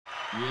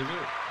Yes,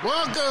 sir.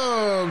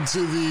 Welcome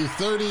to the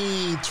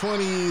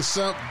 30-20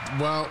 something.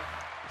 Well,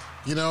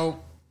 you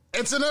know,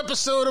 it's an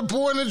episode of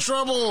Born in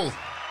Trouble.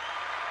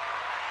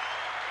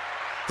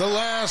 The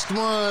last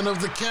one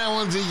of the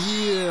calendar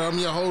year. I'm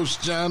your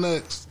host, John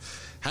X.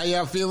 How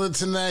y'all feeling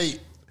tonight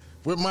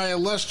with my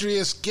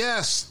illustrious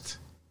guest?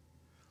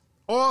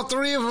 All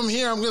three of them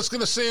here. I'm just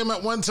going to say them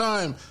at one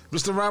time.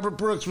 Mr. Robert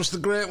Brooks,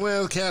 Mr. Grant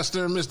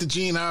Lancaster, and Mr.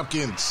 Gene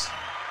Hopkins.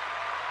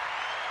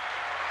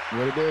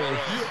 What it is?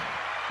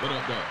 What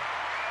up,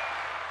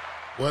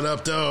 though? What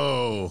up,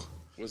 though?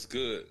 What's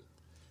good?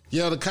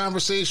 Yeah, the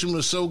conversation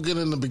was so good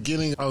in the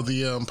beginning of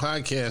the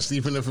podcast,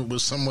 even if it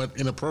was somewhat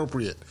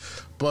inappropriate.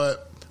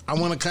 But I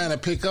want to kind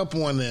of pick up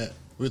on that.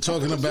 We're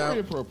talking about... Very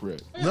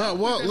appropriate. No,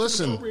 well,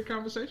 listen. Appropriate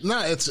conversation.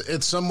 No,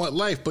 it's somewhat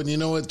life, but you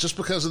know what? Just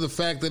because of the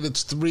fact that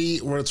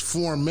it's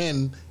four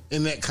men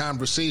in that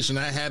conversation,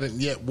 I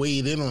hadn't yet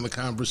weighed in on the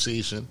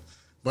conversation,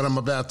 but I'm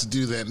about to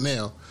do that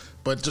now.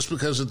 But just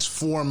because it's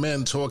four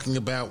men talking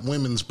about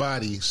women's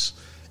bodies,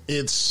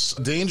 it's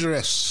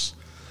dangerous.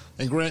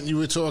 And Grant, you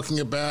were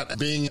talking about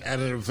being at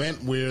an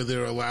event where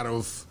there are a lot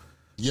of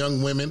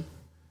young women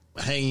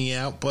hanging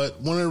out. But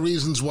one of the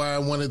reasons why I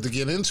wanted to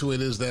get into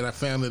it is that I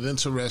found it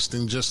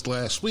interesting just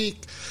last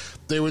week.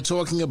 They were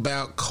talking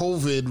about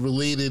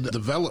COVID-related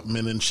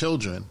development in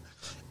children.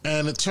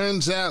 And it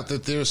turns out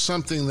that there's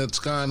something that's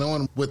gone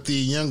on with the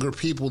younger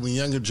people, the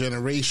younger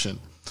generation.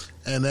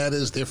 And that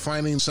is they're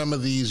finding some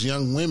of these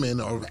young women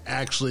are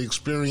actually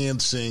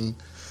experiencing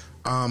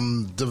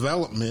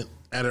development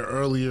at an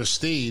earlier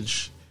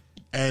stage.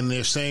 And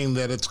they're saying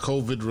that it's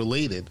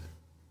COVID-related.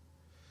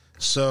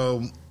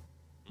 So...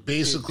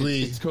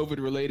 basically, it's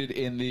COVID related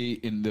in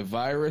the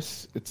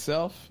virus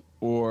itself,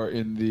 or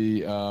in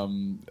the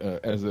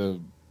as a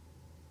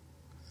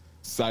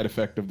side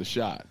effect of the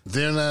shot.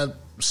 They're not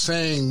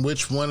saying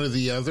which one or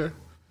the other.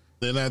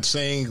 They're not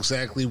saying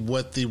exactly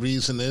what the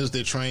reason is.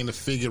 They're trying to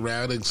figure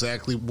out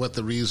exactly what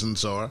the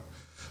reasons are.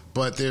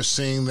 But they're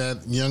saying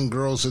that young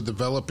girls are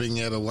developing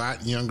at a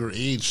lot younger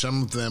age.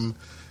 Some of them,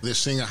 they're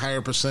seeing a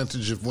higher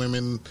percentage of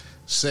women,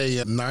 say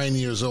at 9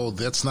 years old.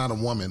 That's not a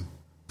woman.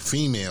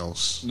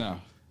 Females. No.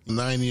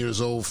 9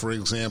 years old, for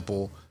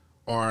example,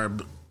 are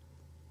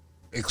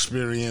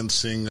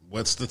experiencing,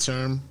 what's the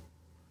term?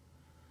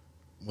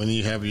 When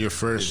you have your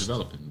first... They're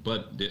developing,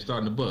 but they're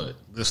starting to bud.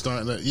 They're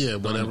starting to, yeah,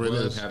 whatever it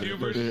is.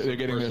 They're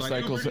getting their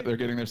cycles. They're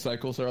getting their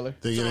cycles early.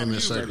 They're getting their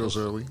cycles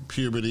early.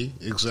 Puberty,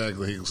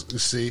 exactly. You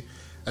see,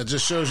 that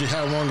just shows you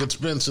how long it's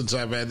been since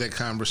I've had that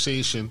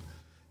conversation.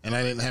 And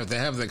I didn't have to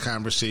have that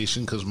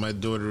conversation because my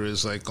daughter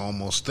is like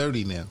almost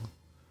 30 now.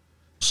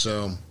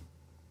 So...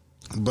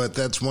 but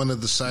that's one of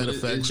the side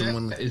effects.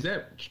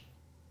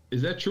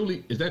 Is that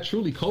truly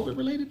COVID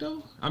related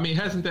though? I mean,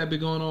 hasn't that been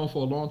going on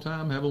for a long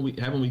time? Haven't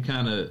we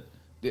kind of?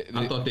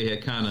 I thought they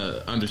had kind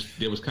of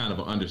there was kind of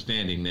an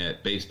understanding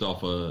that based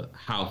off of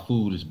how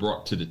food is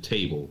brought to the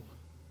table,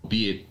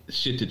 be it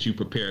shit that you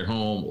prepare at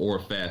home or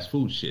fast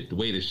food shit, the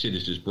way the shit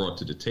is just brought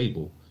to the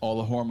table. All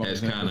the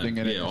hormones and everything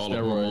in it, all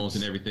the hormones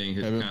and everything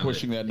has been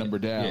pushing that number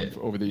down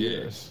over the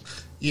years.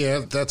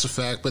 Yeah, that's a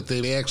fact. But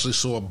they actually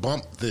saw a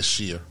bump this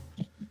year.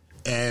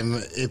 And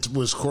it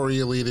was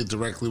correlated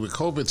directly with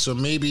COVID. So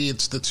maybe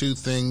it's the two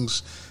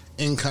things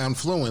in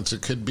confluence.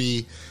 It could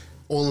be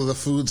all of the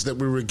foods that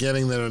we were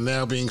getting that are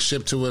now being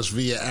shipped to us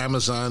via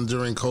Amazon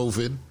during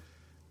COVID.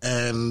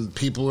 And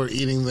people are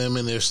eating them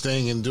and they're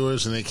staying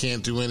indoors and they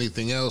can't do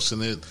anything else.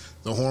 And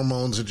the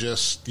hormones are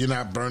just, you're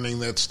not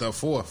burning that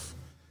stuff off.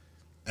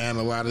 And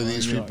a lot of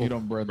these people... You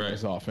don't burn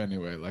those off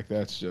anyway. Like,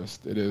 that's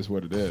just... it is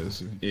what it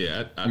is.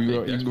 Yeah, I think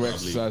you can go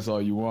exercise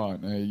all you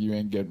want. You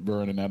ain't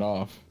burning that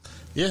off.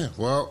 Yeah,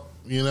 well,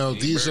 you know,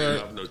 these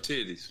are... no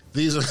titties.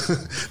 These are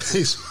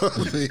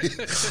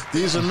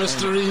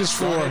mysteries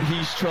for...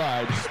 he's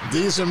tried.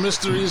 These are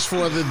mysteries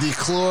for the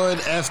declawed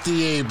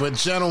FDA. But,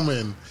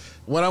 gentlemen,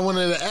 what I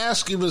wanted to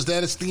ask you was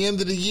that it's the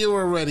end of the year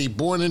already,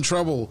 Born in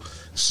Trouble.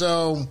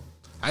 So,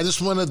 I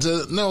just wanted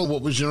to know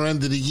what was your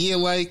end of the year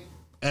like?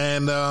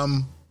 And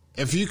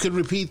if you could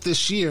repeat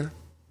this year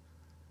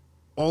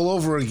all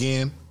over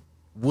again,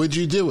 would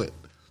you do it?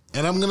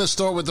 And I'm going to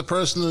start with the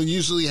person who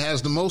usually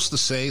has the most to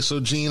say. So,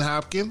 Gene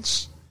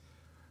Hopkins,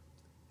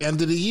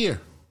 end of the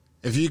year.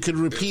 If you could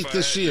repeat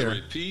this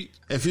year,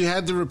 if you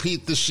had to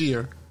repeat this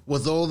year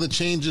with all the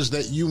changes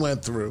that you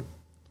went through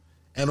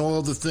and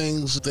all the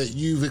things that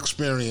you've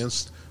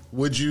experienced,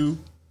 would you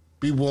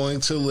be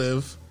willing to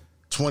live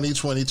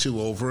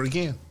 2022 over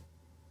again?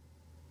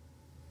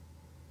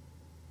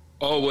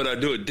 Or would I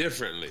do it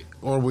differently?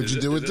 Or would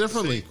you do it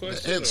differently?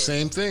 It's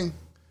same thing.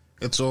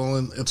 It's all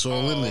in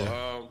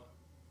there.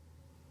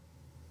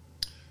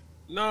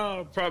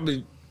 No,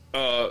 probably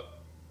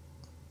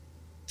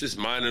just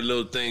minor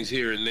little things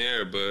here and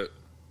there, but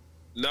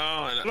no,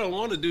 and I don't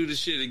want to do this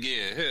shit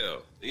again.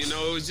 Hell, you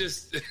know, it was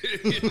just,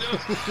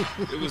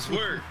 it was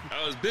work.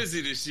 I was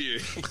busy this year.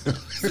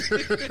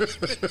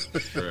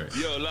 Right.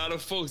 Yo, a lot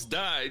of folks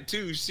died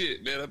too.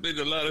 Shit, man, I've been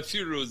to a lot of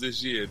funerals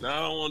this year. Now I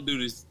don't want to do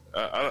this.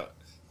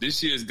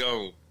 This year's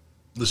gone.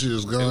 This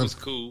year's gone. It was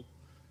cool.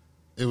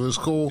 It was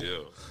cool.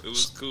 Yeah, it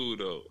was cool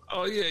though.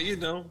 Oh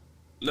yeah,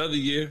 another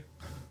year.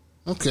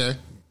 Okay,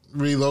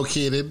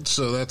 relocated,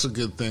 so that's a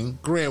good thing.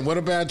 Grant, what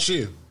about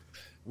you?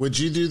 Would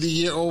you do the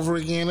year over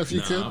again if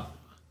you could?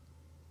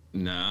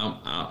 Nah,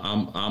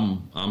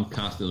 I'm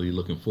constantly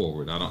looking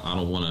forward. I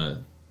don't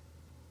want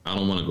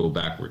to go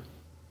backward.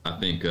 I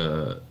think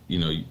the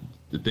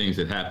things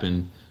that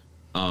happened.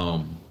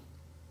 My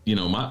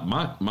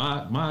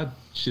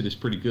shit is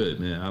pretty good,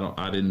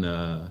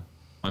 man.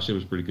 My shit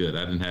was pretty good.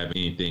 I didn't have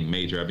anything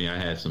major. I mean, I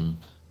had some,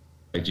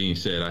 like Gene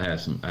said, I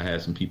had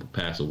some people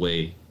pass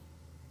away.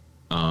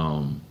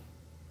 I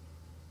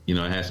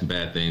had some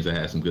bad things. I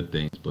had some good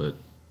things, but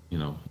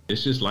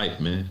it's just life,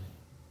 man.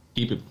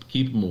 Keep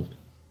it moving.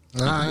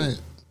 All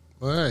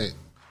right.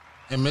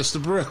 And Mr.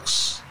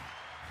 Brooks,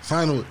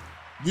 finally,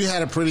 you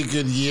had a pretty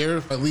good year,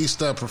 at least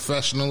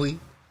professionally.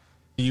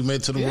 You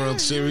made to the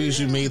World Series.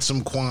 You made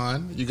some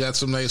Quan. You got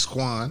some nice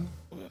Quan.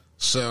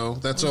 So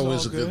that's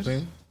always a good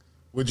thing.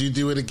 Would you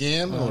do it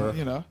again, or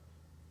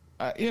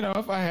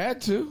if I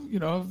had to,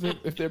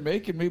 if they're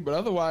making me, but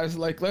otherwise,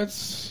 like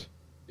it's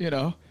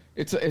a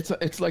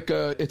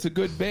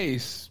good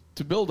base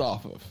to build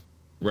off of.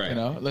 Right.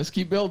 Let's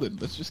keep building.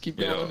 Let's just keep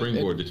building.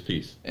 Springboard this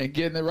piece and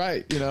getting it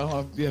right.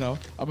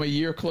 I'm a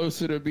year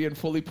closer to being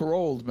fully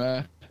paroled,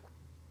 man.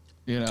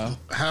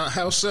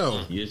 How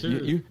so? Yes,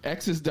 sir.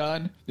 X is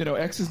done.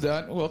 X is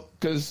done. Well,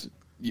 because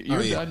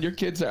you're done. Your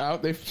kids are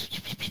out.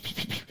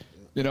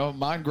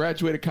 Mine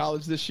graduated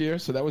college this year,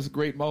 so that was a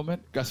great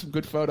moment. Got some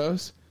good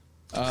photos.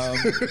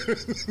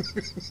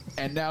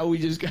 And now we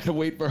just got to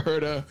wait for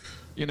her to,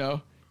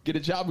 get a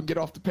job and get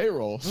off the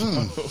payroll. So.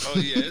 Oh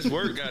yeah, this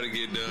work got to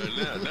get done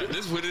now.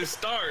 This is when it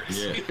starts.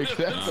 Yeah,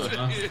 exactly.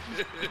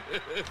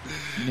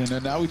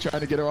 Now we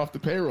trying to get her off the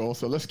payroll.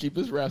 So let's keep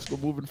this rascal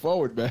moving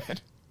forward, man.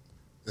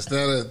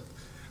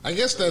 I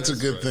guess that's a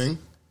good thing.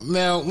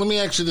 Now let me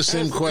ask you the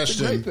same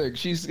question. It's a great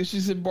thing.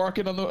 She's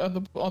embarking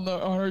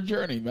on her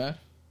journey, man.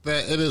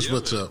 That it is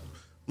what's up.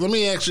 Let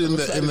me ask you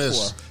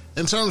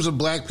in terms of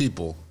black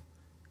people,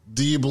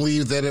 do you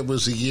believe that it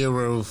was a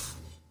year of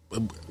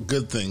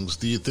good things?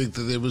 Do you think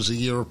that it was a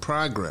year of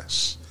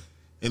progress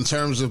in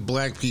terms of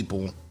black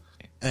people?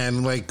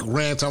 And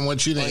Grant, I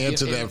want you to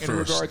answer that first. In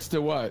regards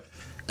to what?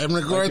 In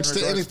regards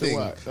to anything.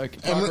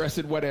 Progress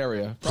in what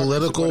area?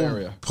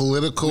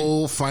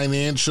 Political,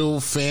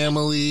 financial,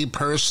 family,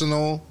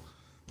 personal.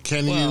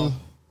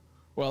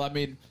 Well, I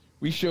mean,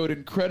 we showed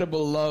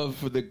incredible love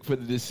for the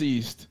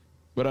deceased,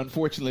 but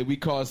unfortunately, we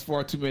caused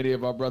far too many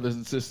of our brothers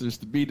and sisters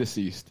to be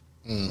deceased.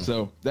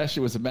 So that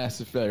shit was a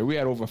massive failure. We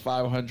had over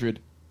 500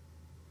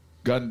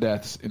 gun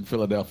deaths in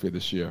Philadelphia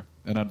this year,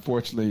 and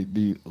unfortunately,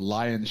 the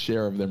lion's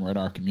share of them were in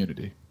our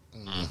community.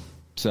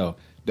 So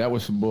that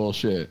was some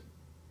bullshit.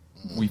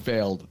 We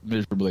failed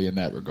miserably in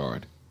that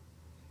regard.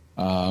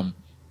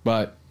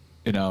 But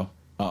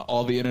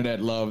all the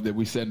internet love that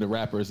we send to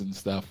rappers and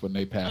stuff when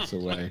they pass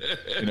away,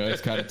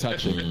 it's kind of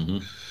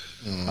touching.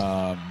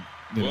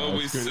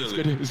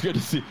 It's good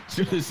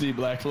to see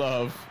black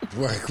love.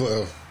 Black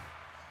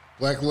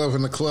love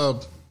in the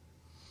club.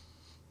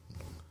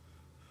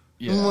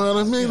 Yeah.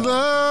 Wanna make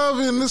love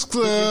in this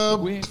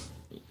club.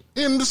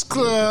 In this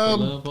club.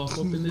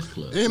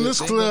 We ain't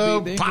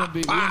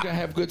gonna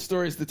have good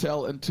stories to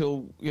tell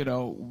until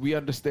we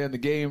understand the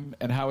game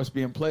and how it's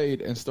being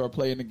played and start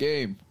playing the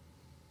game.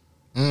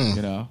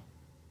 Grant,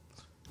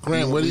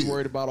 what are you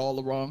worried about? All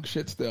the wrong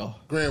shit still.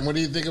 Grant, what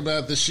do you think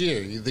about this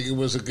year? You think it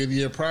was a good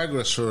year of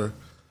progress for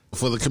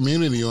the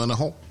community on the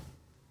whole?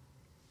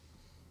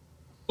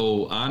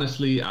 Oh,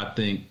 honestly, I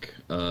think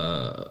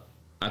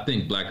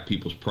black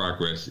people's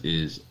progress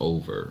is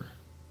over.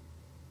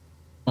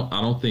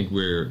 I don't think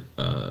we're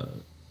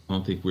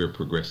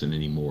progressing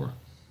anymore.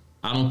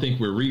 I don't think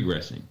we're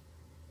regressing.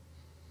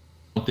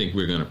 I don't think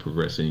we're going to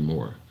progress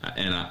anymore.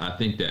 And I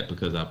think that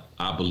because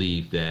I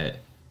believe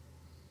that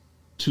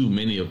too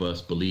many of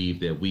us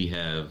believe that we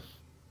have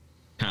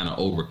kind of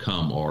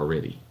overcome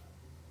already.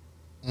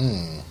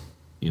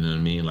 You know what I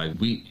mean? Like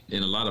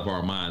in a lot of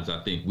our minds, I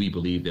think we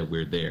believe that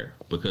we're there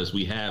because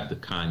we have the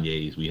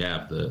Kanyes, we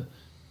have the,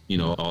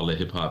 all the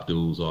hip hop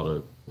dudes, all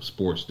the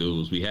sports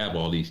dudes. We have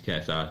all these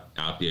cats out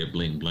there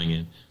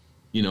blinging.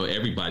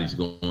 Everybody's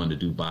going to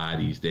Dubai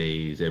these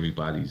days.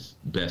 Everybody's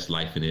best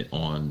lifing it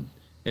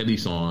at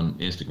least on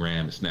Instagram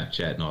and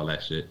Snapchat and all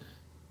that shit.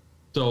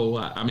 So,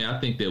 I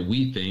think that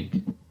we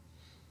think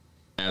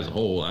as a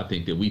whole,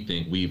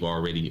 we've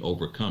already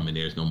overcome and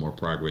there's no more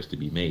progress to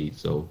be made.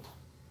 So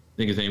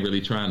niggas ain't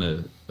really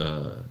trying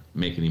to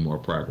make any more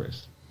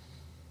progress.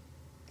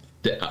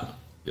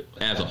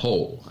 As a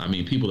whole,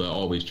 people are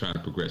always trying to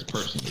progress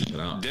personally.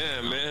 But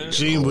damn, man.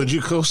 Gene, would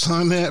you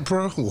co-sign that,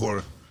 bro?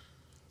 Or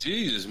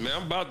Jesus, man,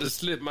 I'm about to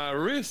slip my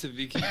wrist if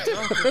you keep talking.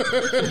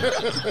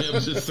 I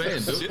was just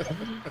saying, dude.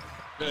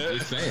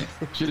 Just saying.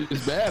 Shit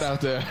is bad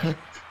out there.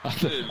 I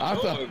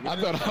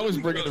thought I was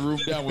bringing the room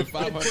down with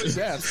 500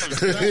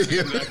 guests. I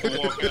can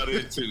walk out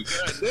into.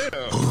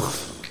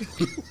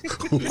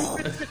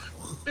 Goddamn.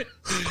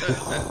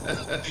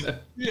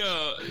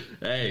 Yeah.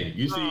 Hey,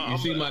 you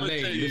see my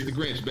name, Mr.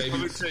 Grinch, baby.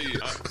 I'm gonna tell you,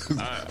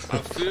 I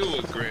feel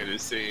what Grant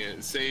is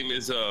saying. Same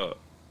as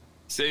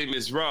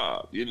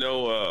Rob. You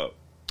know,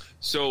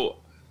 so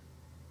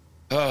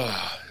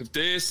if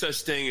there is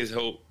such thing as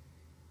hope,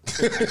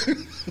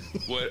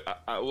 what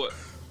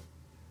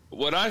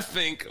I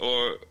think,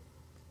 or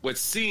what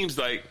seems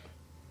like,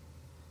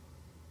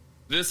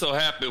 this will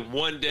happen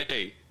one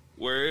day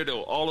where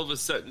it'll all of a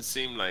sudden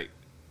seem like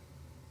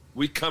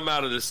we come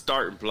out of the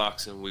starting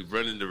blocks and we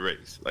run in the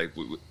race, like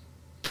we're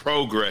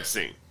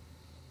progressing.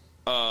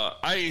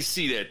 I ain't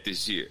see that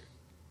this year.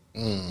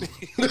 I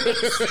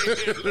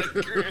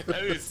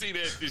didn't see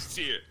that this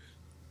year.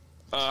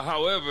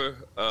 However,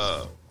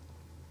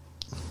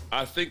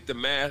 I think the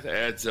math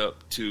adds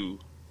up to,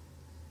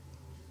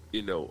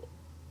 a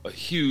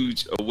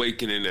huge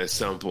awakening at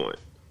some point.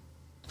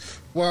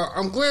 Well,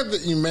 I'm glad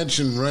that you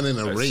mentioned running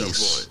a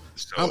race.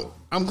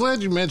 I'm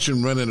glad you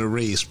mentioned running a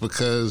race,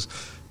 because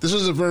this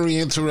was a very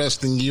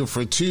interesting year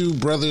for two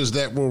brothers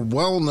that were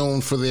well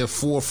known for their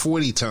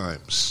 440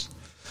 times.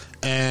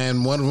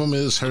 And one of them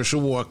is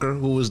Herschel Walker,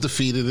 who was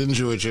defeated in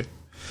Georgia.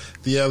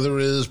 The other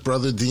is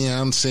brother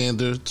Deion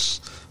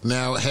Sanders,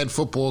 now head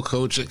football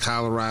coach at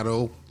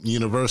Colorado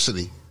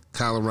University,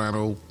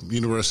 Colorado,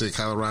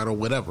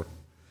 whatever.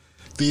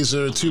 These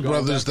are two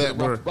brothers that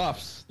were...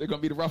 Buffs. They're going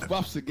to be the rough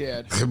buffs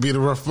again. Could be the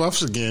rough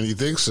buffs again, you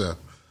think so?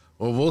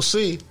 Well, we'll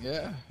see.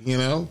 Yeah.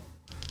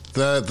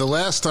 The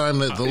last time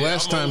they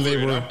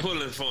were... I'm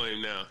pulling for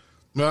him now.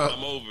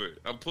 I'm over it.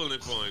 I'm pulling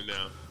for him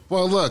now.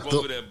 Well, look... I'm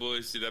over that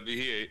bullshit. I'll be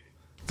here.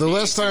 He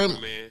wasn't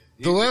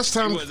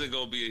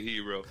gonna be a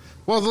hero.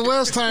 Well, the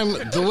last time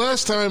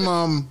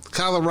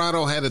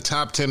Colorado had a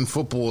top 10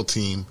 football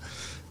team,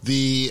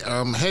 the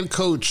head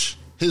coach,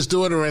 his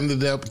daughter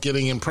ended up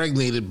getting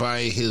impregnated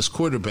by his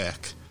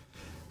quarterback.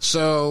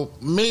 So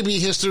maybe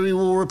history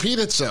will repeat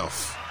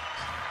itself.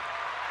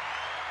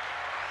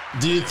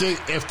 Do you think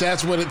if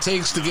that's what it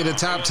takes to get a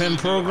top 10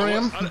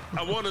 program?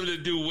 I want him to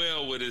do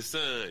well with his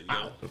son.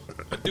 I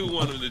do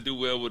want him to do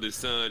well with his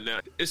son. Now,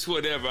 it's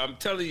whatever. I'm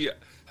telling you,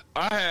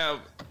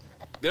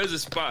 there's a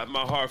spot in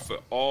my heart for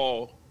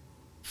all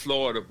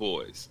Florida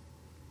boys,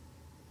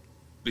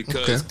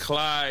 because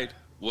Clyde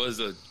was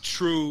a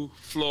true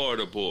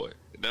Florida boy.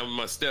 That was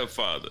my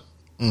stepfather.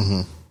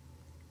 Mm-hmm.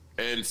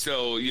 And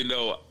so,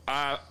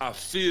 I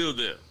feel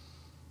them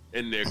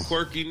and their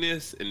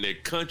quirkiness and their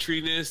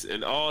countryness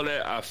and all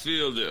that. I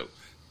feel them.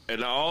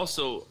 And I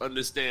also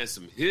understand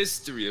some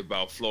history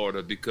about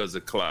Florida because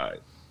of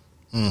Clyde.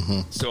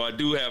 Mm-hmm. So I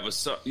do have a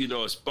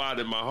spot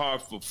in my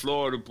heart for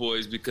Florida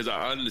boys, because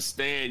I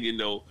understand,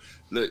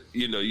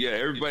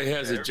 everybody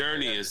has a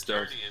journey and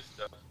stuff,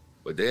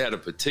 but they had a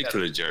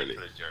particular journey.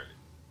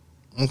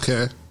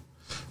 Okay.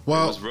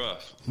 Well, it was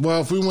rough.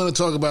 Well, if we want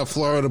to talk about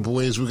Florida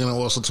boys, we're going to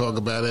also talk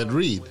about Ed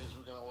Reed,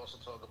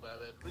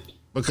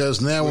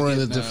 because now we're in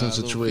a different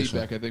situation.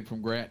 Feedback, I think,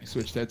 from Grant. He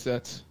switched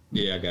headsets.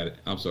 Yeah, I got it.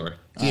 I'm sorry.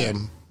 Yeah.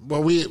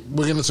 Well, we're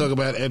going to talk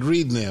about Ed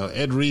Reed now.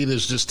 Ed Reed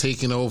is just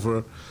taking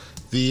over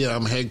the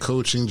head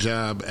coaching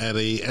job at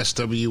a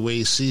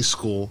SWAC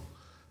school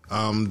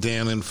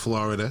down in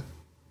Florida.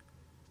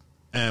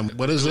 And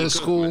what is that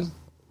school?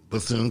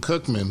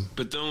 Bethune-Cookman.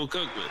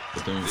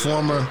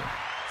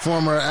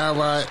 Former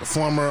ally,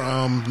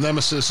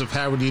 nemesis of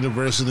Howard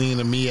University and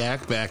the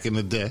MEAC back in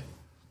the day.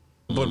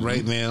 But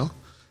right now,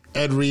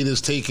 Ed Reed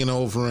is taking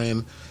over,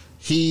 and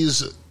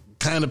he's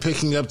kind of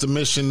picking up the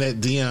mission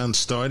that Deion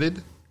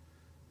started.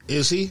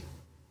 Is he?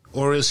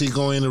 Or is he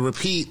going to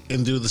repeat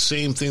and do the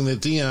same thing that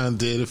Deion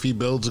did if he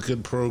builds a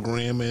good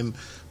program and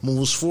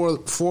moves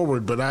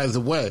forward? But either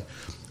way,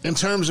 in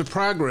terms of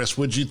progress,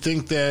 would you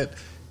think that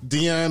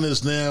Deion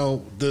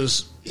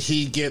does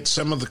he get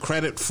some of the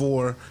credit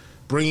for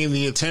bringing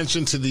the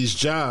attention to these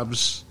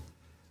jobs?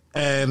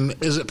 And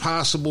is it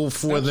possible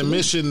for the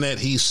mission that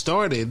he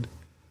started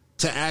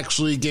to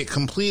actually get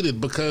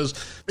completed? Because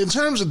in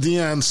terms of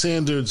Deion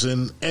Sanders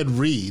and Ed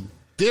Reed,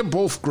 they're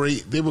both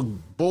great. They were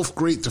both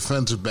great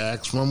defensive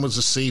backs. One was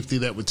a safety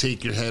that would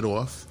take your head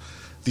off.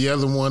 The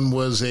other one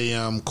was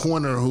a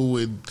corner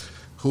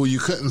who you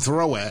couldn't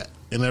throw at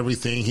and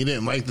everything. He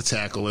didn't like to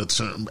tackle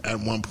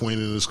at one point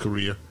in his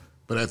career,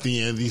 but at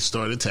the end he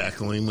started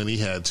tackling when he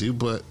had to.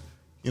 But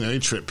he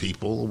tripped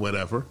people or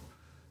whatever.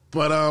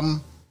 But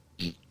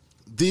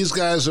these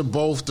guys are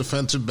both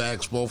defensive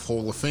backs, both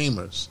Hall of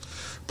Famers.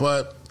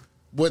 But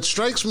what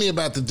strikes me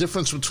about the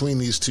difference between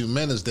these two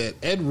men is that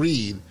Ed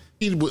Reed,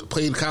 he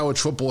played college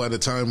football at a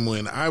time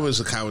when I was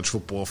a college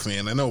football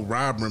fan. I know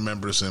Rob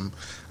remembers him.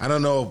 I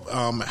don't know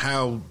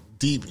how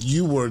deep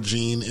you were,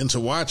 Gene, into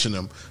watching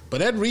him,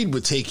 but Ed Reed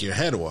would take your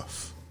head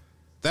off.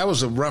 That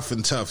was a rough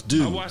and tough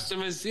dude. I watched him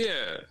most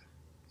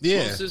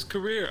of his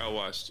career. I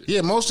watched it. Yeah,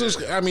 most of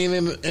his. I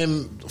mean,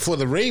 and for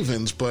the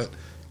Ravens, but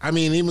I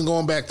mean, even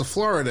going back to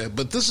Florida.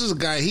 But this is a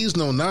guy. He's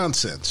no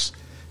nonsense,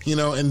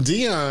 And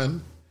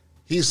Deion,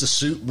 he's the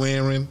suit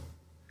wearing,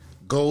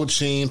 gold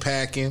chain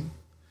packing,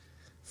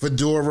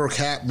 fedora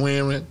cap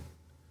wearing.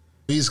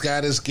 He's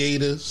got his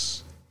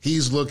gaiters.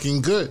 He's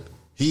looking good.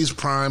 He's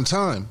prime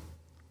time.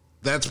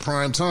 That's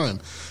prime time.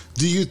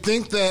 Do you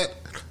think that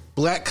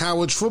black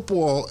college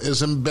football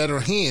is in better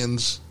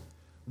hands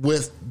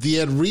with the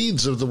Ed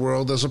Reeds of the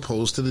world as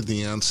opposed to the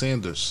Deion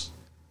Sanders?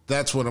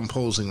 That's what I'm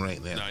posing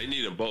right now. No, you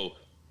need them both.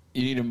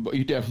 You need them.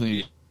 You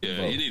definitely need them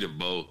both. You need them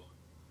both.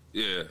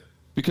 Yeah.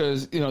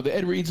 Because, the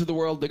Ed Reeds of the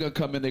world, they're going to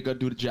come in, they're going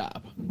to do the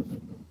job.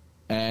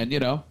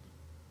 And,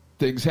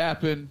 things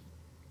happen.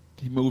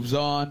 He moves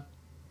on.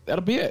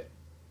 That'll be it.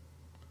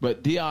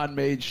 But Deion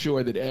made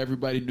sure that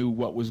everybody knew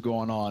what was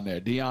going on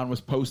there. Deion was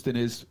posting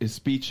his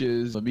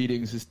speeches, the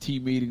meetings, his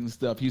team meetings and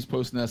stuff. He was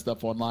posting that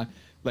stuff online.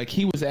 Like,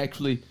 he was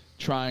actually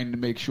trying to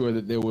make sure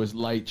that there was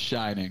light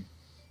shining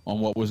on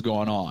what was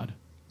going on.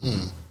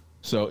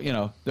 So,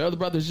 the other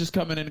brothers just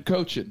coming in and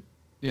coaching.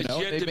 They do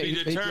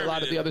a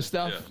lot of the other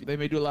stuff. Yeah. They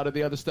may do a lot of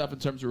the other stuff in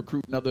terms of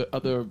recruiting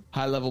other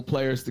high-level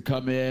players to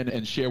come in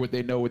and share what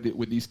they know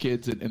with these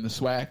kids in the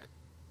SWAC.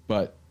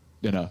 But,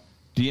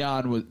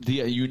 Deion,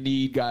 you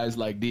need guys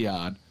like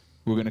Deion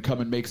who are going to come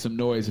and make some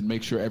noise and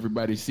make sure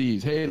everybody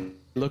sees, hey,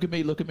 look at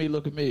me, look at me,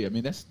 look at me. I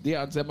mean, that's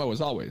Deion's MO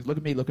as always. Look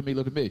at me, look at me,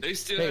 look at me.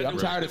 Hey, I'm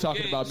tired of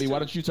talking about me. Why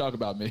don't you talk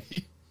about me?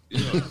 He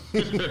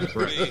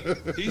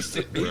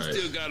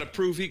still got to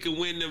prove he can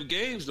win them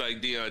games like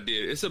Deion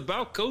did. It's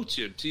about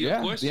coaching. To your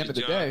question, at the end of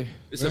the John, day,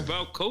 it's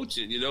about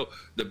coaching.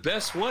 The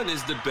best one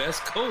is the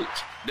best coach.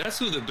 That's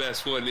who the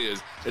best one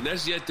is, and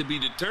that's yet to be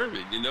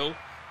determined.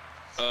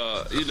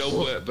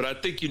 But I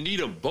think you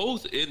need them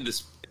both in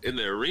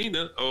the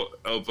arena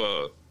of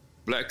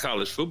black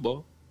college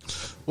football.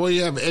 Well,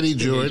 you have Eddie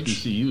George.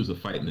 HBCUs are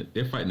fighting.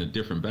 They're fighting a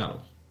different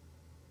battle.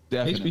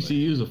 Definitely.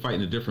 HBCUs are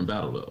fighting a different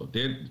battle, though.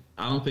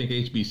 I don't think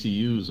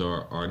HBCUs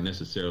are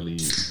necessarily.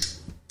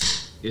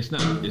 It's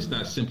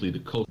not simply the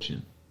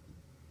coaching.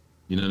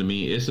 You know what I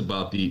mean? It's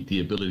about the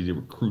ability to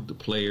recruit the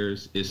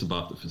players. It's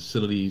about the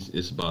facilities.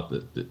 It's about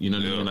the you know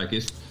what I mean? Like,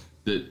 it's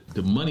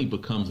the money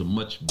becomes a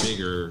much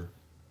bigger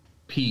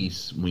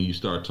piece when you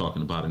start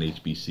talking about an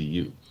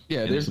HBCU.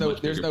 Yeah, there's no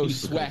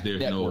SWAC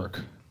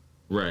network.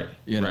 Right.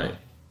 Right.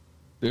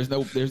 There's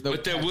no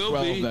but there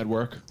will be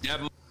network.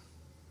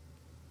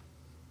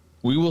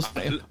 We will.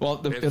 Well,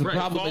 the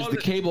problem is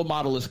the cable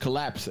model is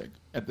collapsing.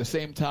 At the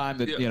same time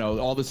that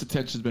all this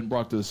attention has been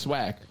brought to the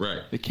SWAC,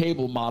 right? The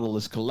cable model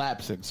is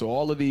collapsing. So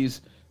all of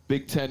these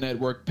Big Ten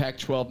network,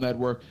 Pac-12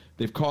 network,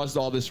 they've caused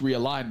all this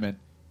realignment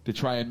to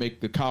try and make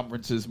the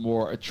conferences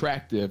more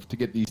attractive to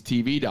get these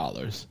TV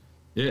dollars.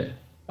 Yeah.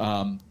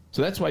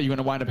 So that's why you're going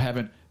to wind up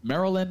having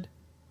Maryland,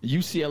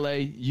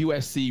 UCLA,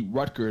 USC,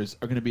 Rutgers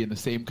are going to be in the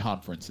same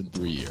conference in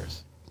 3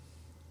 years.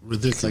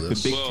 Ridiculous. Like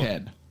the Big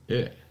Ten.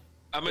 Yeah.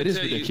 It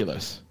is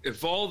ridiculous.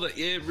 If all the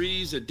Ed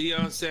Reeds or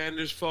Deion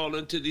Sanders fall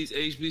into these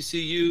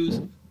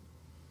HBCUs,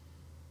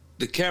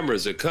 the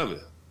cameras are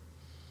coming.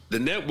 The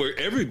network,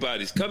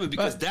 everybody's coming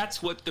because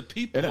that's what the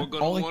people are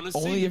going to want to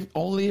see.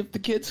 Only if the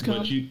kids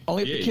come.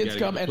 Only if the kids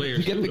come. And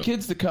to get the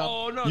kids to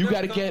come, you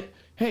got to get,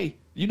 hey,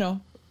 you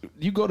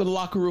go to the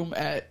locker room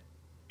at,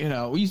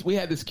 we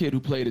had this kid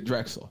who played at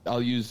Drexel.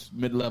 I'll use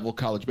mid-level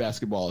college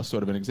basketball as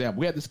sort of an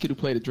example. We had this kid who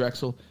played at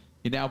Drexel.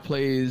 He now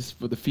plays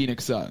for the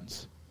Phoenix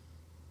Suns.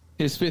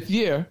 His 5th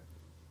year,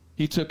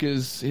 he took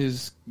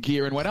his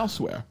gear and went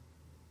elsewhere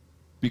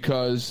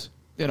because,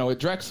 at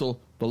Drexel,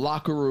 the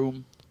locker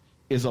room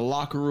is a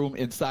locker room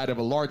inside of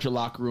a larger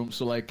locker room.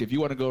 So, like, if you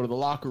want to go to the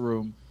locker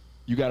room,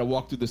 you got to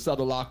walk through this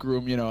other locker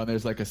room, and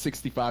there's like a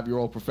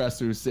 65-year-old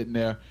professor who's sitting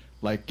there,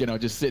 like,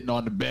 just sitting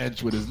on the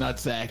bench with his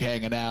nutsack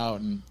hanging out.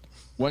 And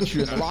once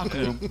you're in the locker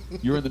room,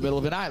 you're in the middle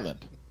of an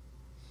island,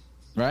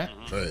 right?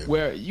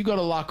 Where you go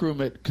to the locker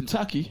room at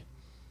Kentucky.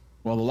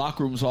 Well, the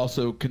locker room is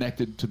also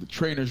connected to the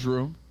trainer's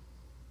room,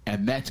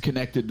 and that's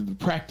connected to the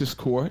practice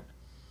court,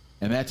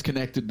 and that's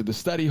connected to the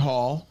study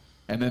hall,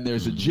 and then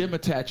there's a gym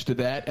attached to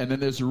that, and then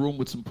there's a room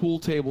with some pool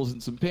tables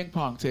and some ping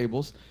pong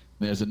tables,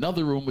 and there's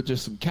another room with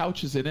just some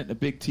couches in it and a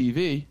big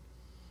TV.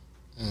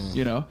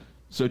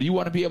 So do you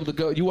want to be able to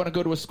go? You want to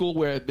go to a school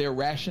where they're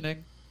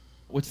rationing?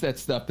 What's that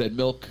stuff? That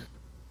milk?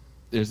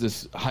 There's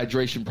this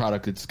hydration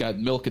product. It's got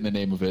milk in the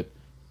name of it,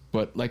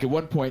 but like at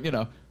one point,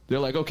 they're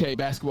like, okay,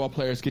 basketball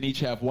players can each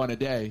have one a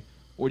day,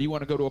 or do you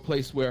want to go to a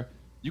place where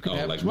you can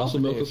have like 12 muscle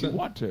a day milk if you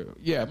want to?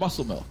 Yeah,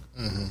 muscle milk.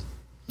 Mm-hmm.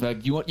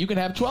 Like you can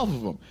have 12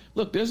 of them.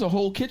 Look, there's a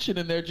whole kitchen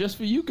in there just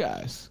for you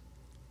guys.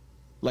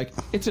 Like,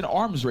 it's an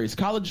arms race.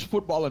 College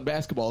football and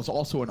basketball is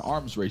also an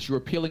arms race. You're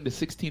appealing to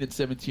 16 and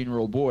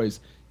 17-year-old boys,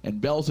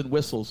 and bells and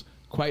whistles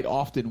quite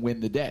often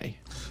win the day.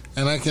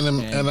 And I can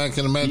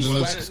imagine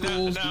these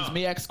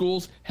MEAC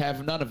schools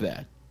have none of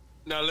that.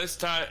 Now let's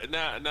tie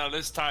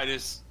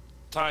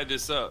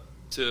this up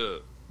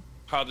to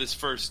how this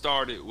first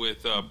started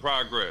with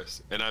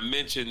Progress. And I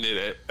mentioned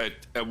that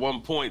at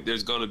one point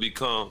there's going to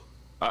become,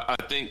 I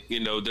think,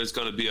 there's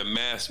going to be a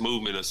mass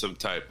movement of some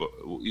type.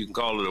 You can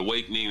call it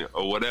awakening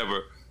or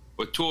whatever,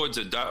 but towards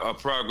a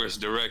progress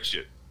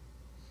direction.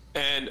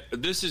 And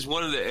this is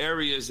one of the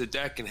areas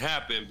that can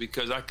happen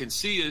because I can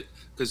see it.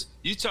 Because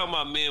you talking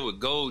about men with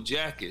gold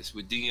jackets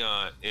with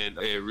Deion and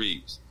Ed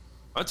Reeves.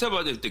 I'm talking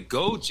about if the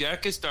gold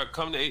jackets start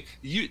coming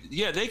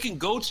they can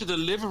go to the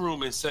living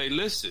room and say,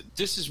 listen,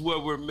 this is where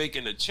we're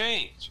making a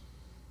change.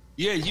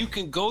 Yeah, you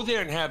can go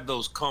there and have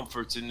those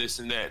comforts and this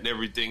and that and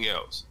everything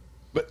else.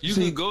 But you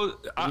can go.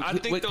 I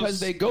think because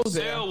they go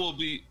there, will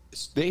be.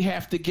 They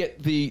have to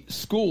get the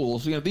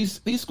schools. You know,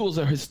 these schools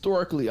are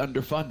historically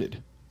underfunded.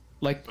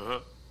 Like,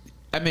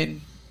 I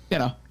mean, you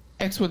know,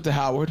 X went to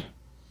Howard.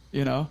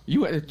 You know,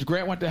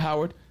 Grant went to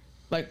Howard.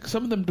 Like,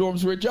 some of them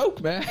dorms were a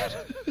joke, man.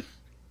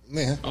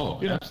 Yeah. Oh,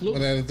 you know,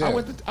 absolutely.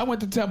 I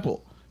went to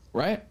Temple,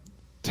 right?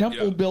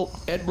 Temple built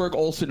Edberg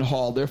Olson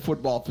Hall, their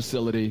football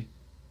facility,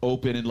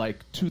 open in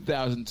like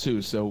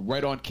 2002. So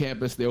right on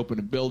campus, they opened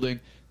a building,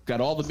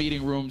 got all the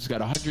meeting rooms,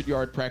 got a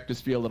 100-yard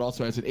practice field. It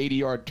also has an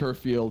 80-yard turf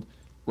field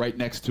right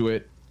next to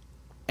it.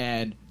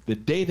 And the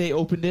day they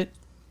opened it,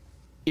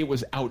 it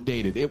was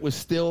outdated. It was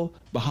still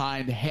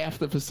behind half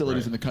the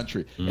facilities in the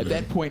country. Mm-hmm. At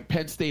that point,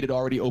 Penn State had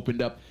already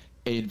opened up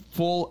a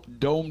full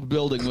domed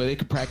building where they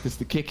could practice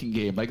the kicking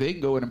game. Like, they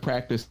can go in and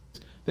practice.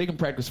 They can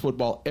practice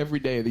football every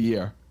day of the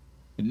year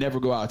and never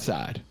go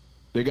outside.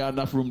 They got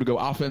enough room to go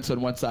offense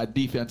on one side,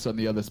 defense on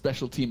the other,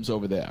 special teams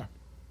over there.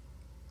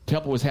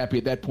 Temple was happy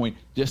at that point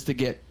just to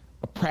get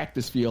a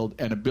practice field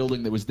and a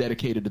building that was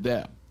dedicated to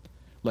them.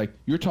 Like,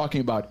 you're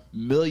talking about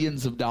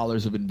millions of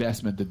dollars of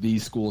investment that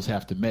these schools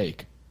have to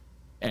make.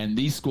 And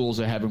these schools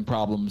are having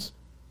problems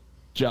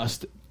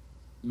just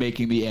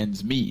making the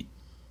ends meet.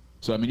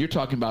 So, I mean, you're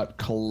talking about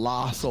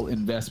colossal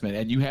investment,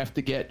 and you have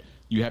to get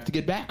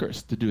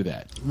backers to do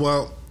that.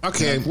 Well,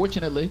 okay. And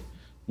unfortunately,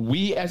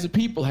 we as a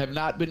people have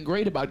not been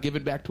great about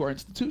giving back to our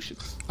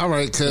institutions. All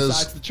right,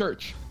 besides the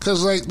church.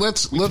 Because, like,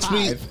 let's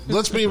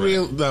be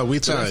real. No, we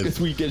tithe.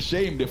 Because we get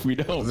shamed if we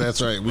don't.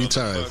 That's right, we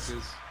tithe.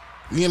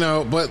 You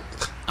know, but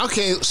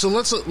okay. So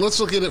let's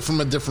look at it from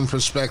a different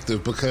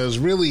perspective, because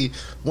really,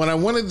 what I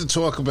wanted to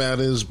talk about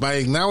is, by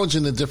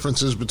acknowledging the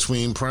differences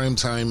between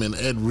Primetime and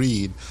Ed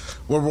Reed,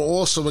 what we're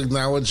also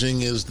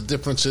acknowledging is the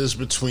differences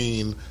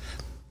between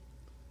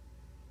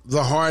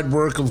the hard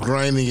work of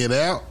grinding it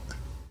out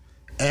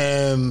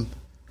and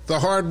the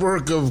hard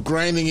work of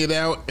grinding it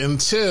out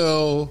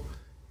until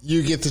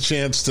you get the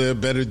chance to a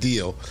better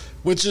deal,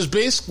 which is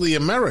basically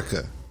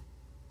America.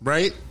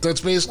 Right?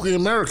 That's basically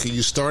America.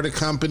 You start a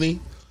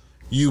company,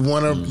 you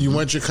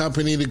want your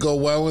company to go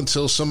well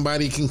until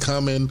somebody can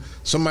come in,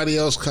 somebody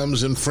else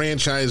comes and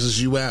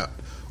franchises you out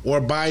or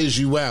buys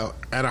you out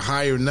at a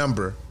higher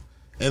number.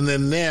 And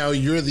then now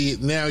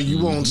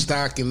you own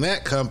stock in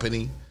that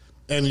company,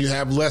 and you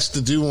have less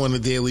to do on a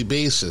daily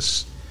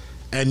basis,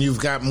 and you've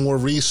got more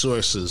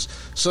resources.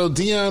 So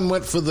Dion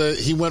went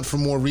for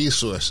more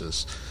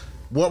resources.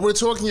 What we're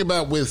talking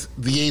about with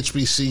the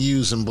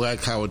HBCUs and black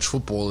college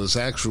football is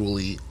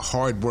actually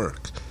hard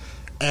work.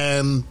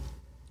 And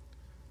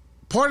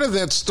part of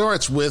that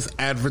starts with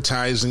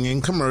advertising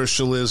and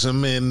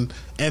commercialism and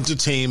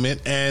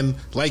entertainment. And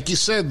like you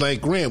said,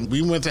 like Graham,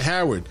 we went to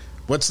Howard.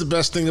 What's the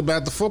best thing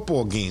about the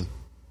football game?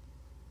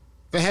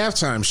 The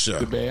halftime show.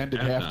 The band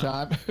at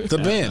halftime. The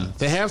band,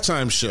 the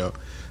halftime show.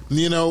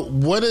 You know,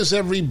 what is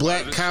every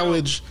black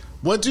college...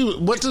 What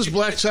does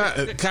black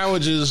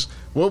colleges,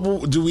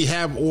 what do we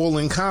have all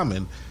in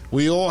common?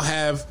 We all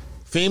have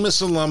famous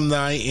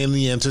alumni in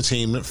the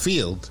entertainment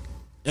field,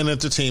 in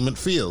entertainment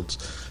fields.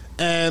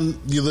 And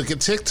you look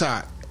at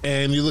TikTok,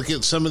 and you look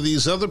at some of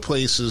these other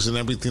places and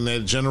everything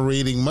that are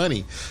generating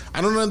money.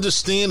 I don't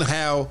understand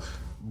how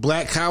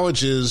black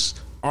colleges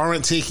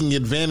aren't taking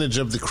advantage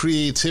of the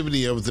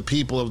creativity of the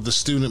people, of the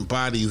student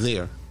body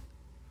there.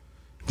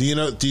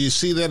 Do you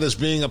see that as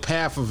being a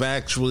path of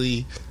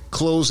actually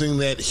closing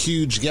that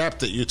huge gap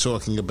that you're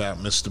talking about,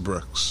 Mr.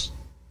 Brooks?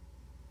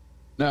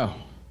 No.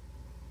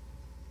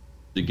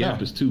 The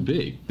gap is too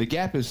big. The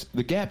gap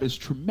is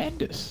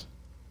tremendous.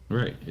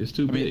 Right. It's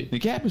too big. The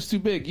gap is too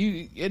big.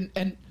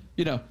 And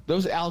you know,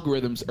 those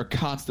algorithms are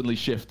constantly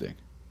shifting.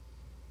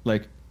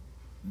 Like,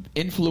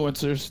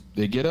 influencers,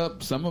 they get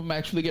up, some of them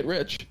actually get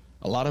rich.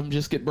 A lot of them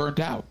just get burnt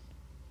out.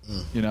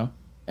 You know?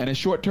 And it's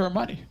short-term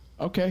money.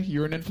 Okay,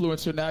 you're an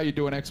influencer now. You're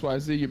doing X, Y,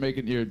 Z. You're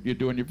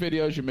doing your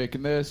videos. You're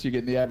making this. You're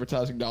getting the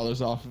advertising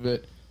dollars off of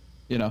it.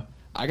 You know,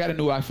 I got a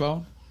new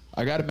iPhone.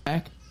 I got a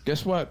Mac.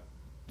 Guess what?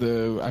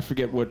 I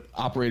forget what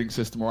operating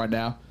system we're on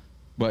now,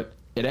 but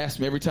it asks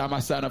me every time I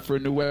sign up for a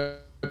new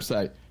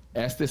website.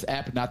 Ask this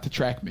app not to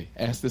track me.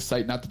 Ask this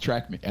site not to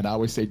track me. And I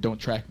always say, don't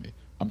track me.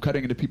 I'm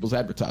cutting into people's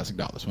advertising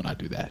dollars when I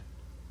do that.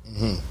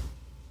 Mm-hmm.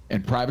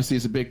 And privacy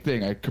is a big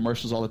thing. I have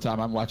commercials all the time.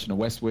 I'm watching the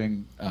West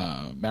Wing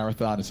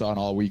marathon. It's on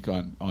all week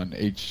on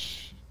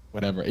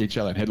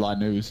HL and Headline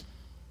News.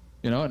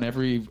 You know, and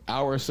every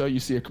hour or so you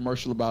see a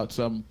commercial about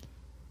some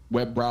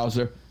web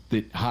browser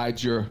that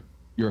hides your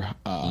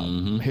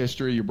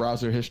history, your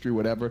browser history,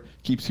 whatever,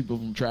 keeps people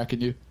from tracking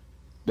you.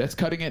 That's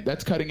cutting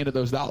into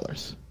those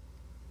dollars.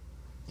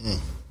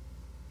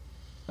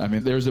 I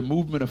mean, there's a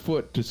movement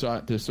afoot to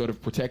sort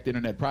of protect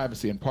internet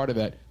privacy, and part of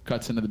that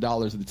cuts into the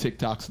dollars of the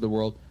TikToks of the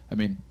world. I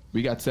mean,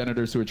 we got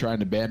senators who are trying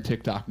to ban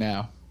TikTok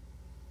now.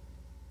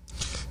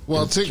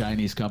 Well, it's a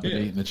Chinese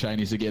company, and the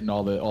Chinese are getting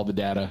all the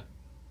data.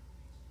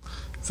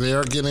 They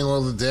are getting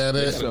all the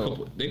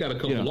data. They got a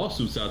couple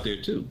lawsuits out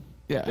there too.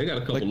 Yeah, they got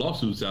a couple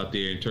lawsuits out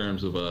there in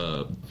terms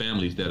of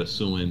families that are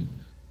suing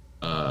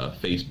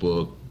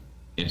Facebook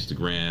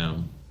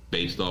Instagram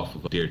based off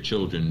of their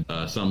children.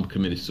 Some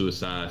committed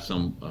suicide,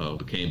 some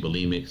became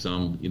bulimic,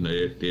 some,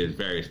 there's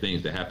various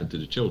things that happen to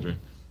the children.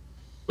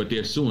 But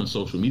they're suing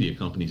social media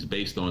companies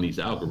based on these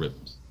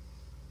algorithms.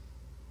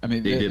 I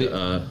mean,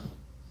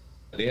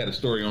 they had a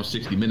story on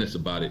 60 Minutes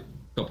about it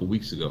a couple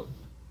weeks ago.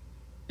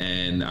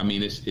 And I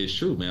mean, it's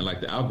true, man.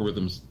 Like the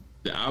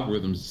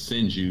algorithms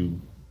send you,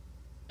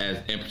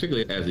 and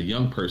particularly as a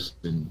young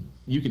person,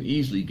 you can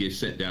easily get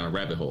sent down a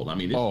rabbit hole. I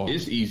mean,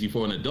 it's easy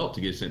for an adult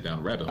to get sent down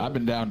a rabbit hole. I've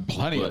been down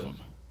plenty of them.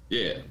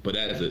 Yeah, but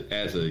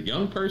as a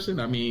young person,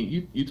 I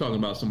mean, you're talking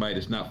about somebody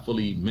that's not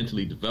fully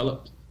mentally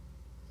developed.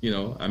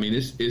 I mean,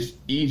 it's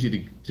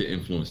easy to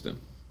influence them.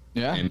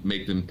 Yeah, and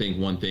make them think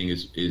one thing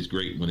is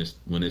great when it's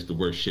the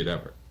worst shit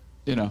ever.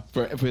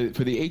 For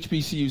the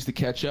HBCUs to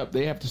catch up,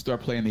 they have to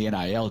start playing the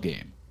NIL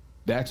game.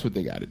 That's what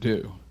they got to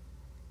do.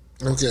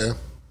 Okay.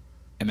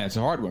 And that's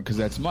a hard one because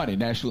that's money,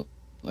 national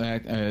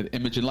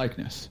image and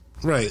likeness.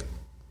 Right.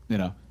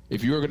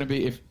 If you're going to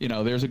be,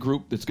 there's a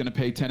group that's going to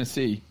pay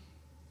Tennessee,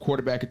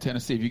 quarterback at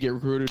Tennessee. If you get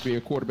recruited to be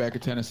a quarterback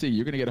at Tennessee,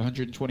 you're going to get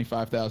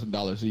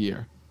 $125,000 a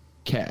year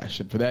cash.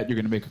 And for that, you're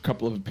going to make a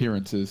couple of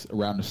appearances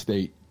around the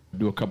state,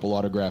 do a couple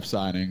autograph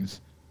signings.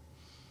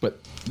 But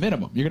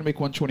minimum, you're going to make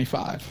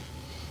 $125,000.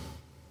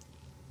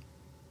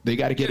 They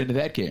got to get into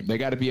that game. They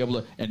got to be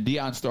able to. And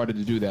Deion started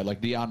to do that.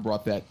 Like Deion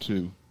brought that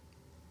to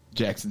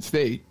Jackson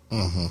State.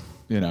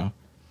 Mm-hmm.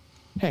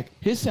 Heck,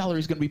 his salary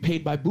is going to be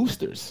paid by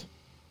boosters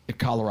in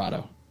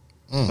Colorado.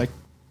 Like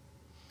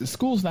the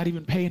school's not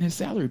even paying his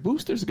salary.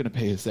 Boosters are going to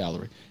pay his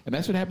salary, and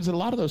that's what happens at a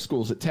lot of those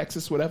schools, at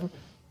Texas, whatever.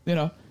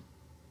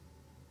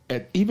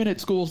 Even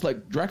at schools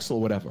like Drexel,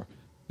 whatever.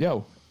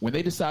 When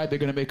they decide they're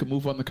going to make a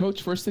move on the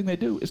coach, first thing they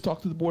do is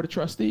talk to the board of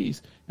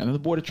trustees, and then the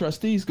board of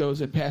trustees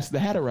goes and passes the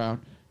hat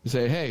around. To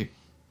say, hey,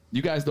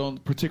 you guys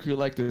don't particularly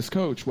like this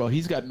coach. Well,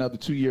 he's got another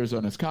 2 years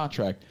on his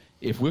contract.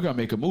 If we're going to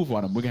make a move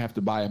on him, we're going to have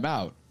to buy him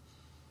out.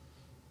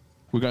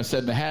 We're going to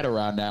send the hat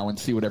around now and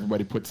see what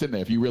everybody puts in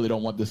there. If you really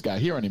don't want this guy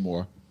here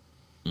anymore,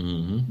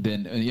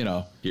 then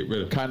get rid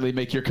of him. Kindly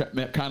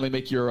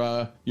make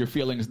your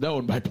feelings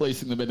known by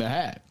placing them in the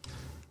hat.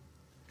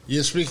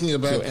 You're speaking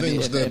about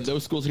things and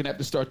those schools are going to have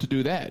to start to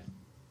do that.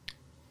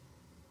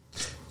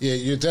 Yeah,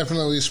 you're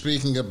definitely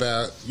speaking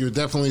about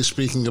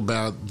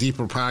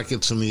deeper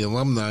pockets in the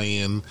alumni,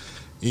 and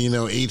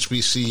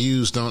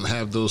HBCUs don't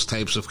have those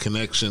types of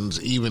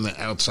connections even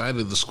outside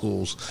of the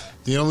schools.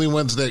 The only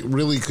ones that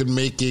really could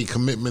make a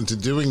commitment to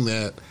doing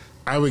that,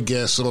 I would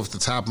guess off the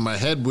top of my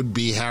head, would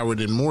be Howard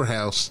and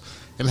Morehouse.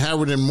 And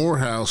Howard and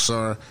Morehouse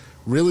are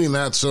really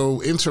not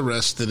so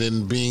interested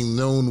in being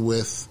known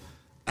with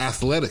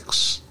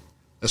athletics,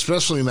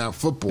 especially not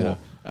football.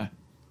 Yeah.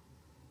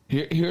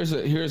 Here's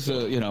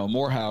a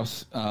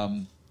Morehouse,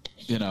 one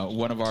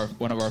of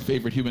our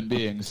favorite human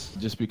beings,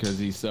 just because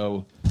he's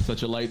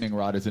such a lightning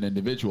rod as an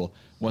individual,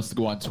 wants to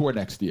go on tour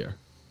next year.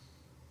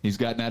 He's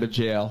gotten out of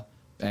jail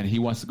and he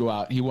wants to go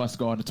out. He wants to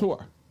go on a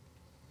tour,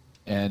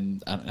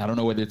 and I don't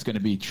know whether it's going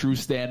to be true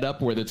stand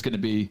up, or whether it's going to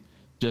be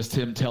just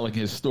him telling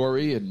his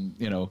story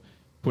and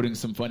putting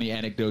some funny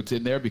anecdotes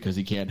in there because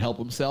he can't help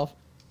himself,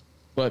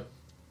 but.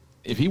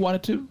 If he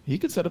wanted to, he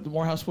could set up the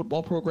Morehouse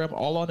football program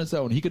all on his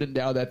own. He could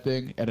endow that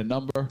thing at a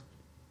number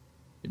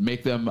and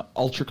make them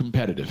ultra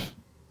competitive.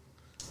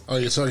 Oh,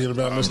 you're talking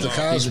about Mr.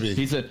 Cosby.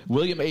 He's a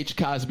William H.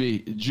 Cosby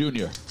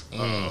Jr.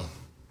 Oh.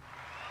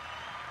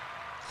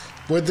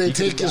 Would they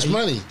take his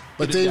money?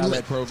 He can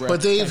make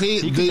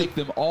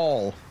them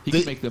all. He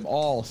can make them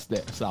all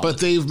solid. But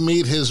they've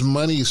made his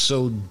money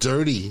so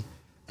dirty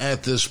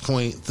at this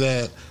point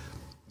that.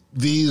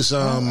 These,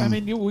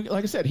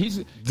 like I said, he's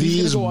going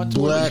to go on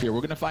tour this year. We're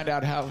going to find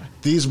out how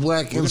these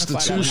black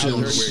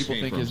institutions people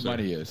think his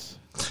money is.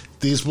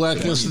 These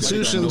black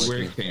institutions. Where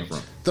it came from.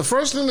 The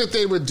first thing that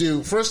they would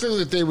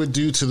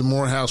do to the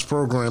Morehouse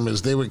program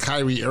is they would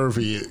Kyrie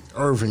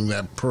Irving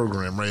that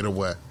program right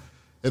away.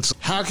 It's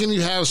how can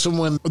you have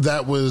someone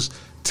that was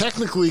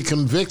technically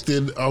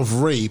convicted of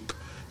rape,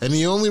 and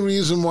the only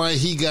reason why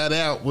he got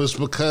out was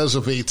because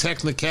of a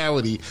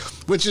technicality,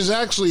 which is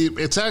actually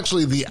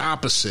the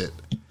opposite.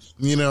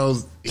 He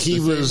was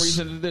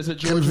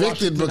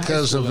convicted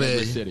because of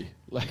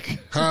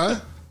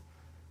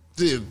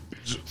dude.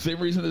 Same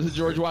reason there's a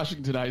George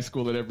Washington High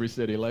School in every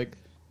city,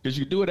 because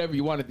you can do whatever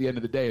you want at the end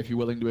of the day if you're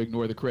willing to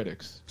ignore the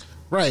critics.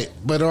 Right,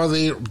 but are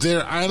they?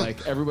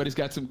 Everybody's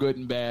got some good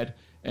and bad,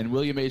 and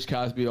William H.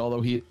 Cosby,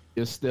 although he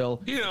is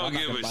still, he don't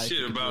give a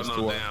shit about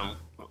no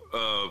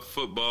damn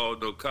football,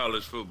 no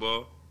college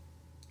football.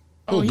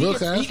 He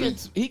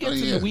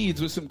gets in the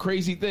weeds with some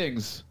crazy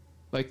things.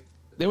 Like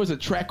there was a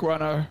track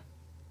runner.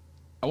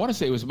 I want to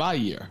say it was my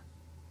year.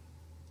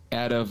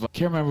 Out of I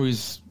can't remember, it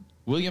was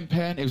William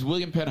Penn. It was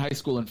William Penn High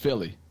School in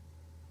Philly,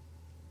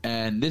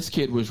 and this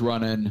kid was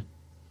running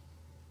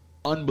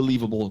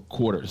unbelievable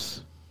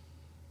quarters.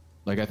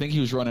 Like I think he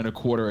was running a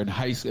quarter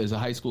as a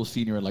high school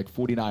senior at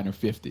 49 or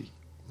 50.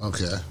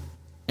 Okay.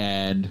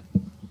 And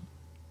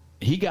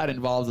he got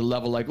involved at a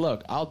level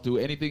look, I'll do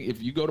anything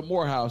if you go to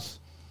Morehouse.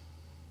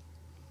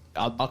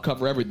 I'll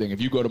cover everything if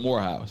you go to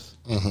Morehouse.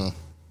 Mm-hmm.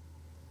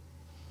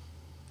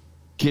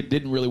 kid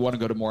didn't really want to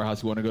go to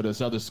Morehouse. He wanted to go to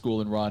this other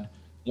school and run.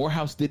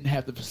 Morehouse didn't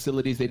have the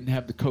facilities. They didn't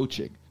have the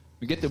coaching.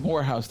 We get to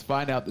Morehouse to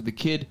find out that the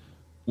kid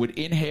would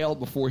inhale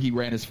before he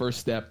ran his first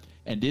step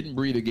and didn't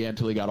breathe again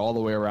until he got all the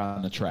way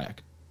around the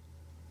track.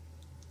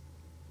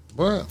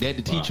 What? They had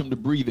to teach him to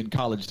breathe in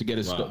college to get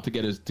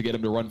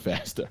him to run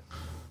faster.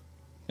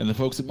 And the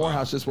folks at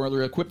Morehouse just weren't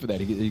really equipped for that.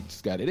 He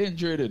just got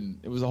injured, and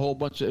it was a whole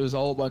bunch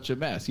of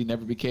mess. He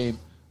never became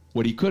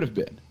what he could have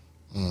been.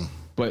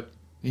 But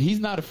he's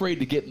not afraid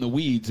to get in the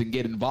weeds and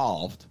get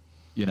involved.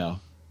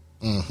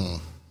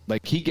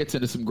 Like he gets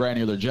into some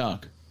granular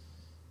junk.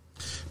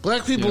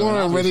 Black people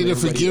aren't ready to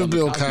forgive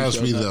Bill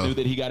Cosby, though. Knew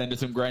that he got into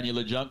some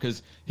granular junk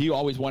because he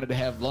always wanted to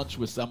have lunch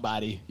with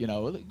somebody.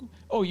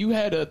 Oh, you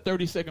had a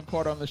 30-second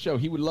part on the show.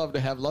 He would love to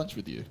have lunch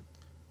with you.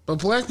 But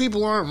black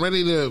people aren't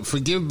ready to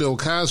forgive Bill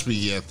Cosby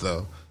yet,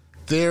 though.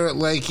 They're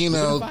like,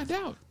 We'll find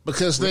out.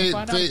 Because they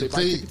buy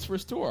tickets for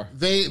his tour.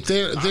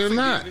 They're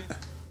not.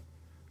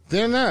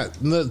 They're not.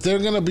 They're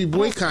going to be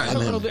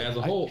boicotting him. As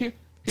a whole,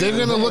 they're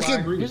going to look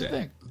at. Here's the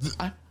thing.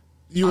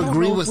 You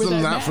agree with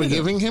them not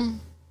forgiving him?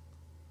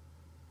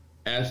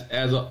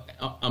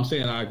 I'm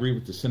saying I agree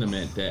with the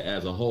sentiment that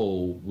as a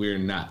whole we're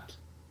not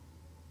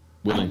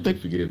willing to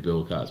forgive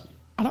Bill Cosby.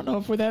 I don't know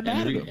if we're that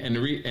mad at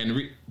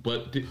him.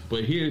 But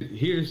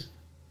here's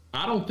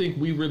I don't think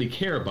we really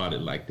care about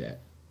it like that.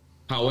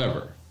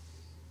 However,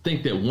 I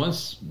think that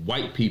once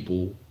white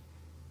people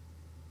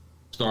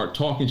start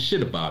talking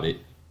shit about it,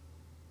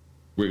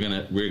 we're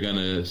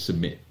gonna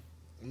submit.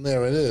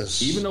 There it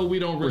is. Even though we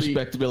don't really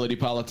respectability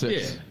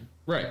politics. Yeah.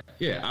 Right.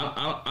 Yeah.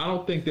 I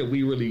don't think that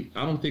we really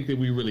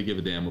give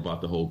a damn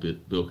about the whole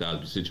Bill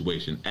Cosby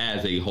situation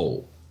as a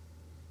whole.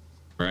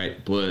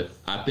 Right. But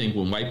I think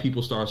when white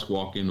people start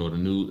squawking, or the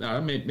news,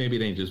 maybe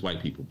it ain't just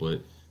white people,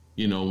 but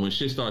when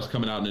shit starts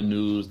coming out in the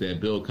news that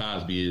Bill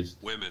Cosby is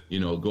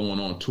going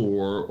on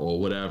tour or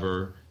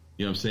whatever,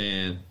 you know what I'm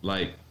saying?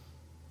 Like,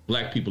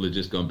 black people are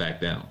just gonna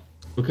back down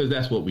because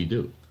that's what we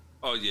do.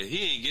 Oh yeah,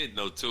 he ain't getting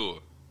no tour.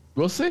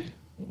 We'll see.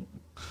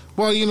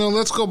 Well,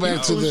 let's go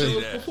back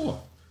to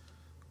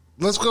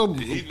Let's go.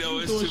 He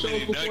knows too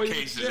many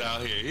nutcases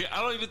out here.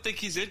 I don't even think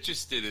he's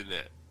interested in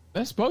that.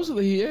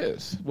 Supposedly he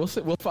is. We'll see.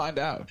 We'll find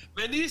out.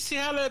 Man, do you see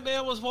how that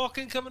man was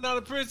walking coming out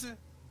of prison?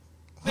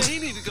 Man, he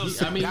need to go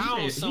sit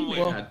down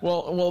somewhere.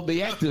 Well,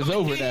 the act is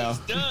over now.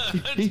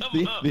 Done.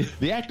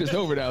 The act is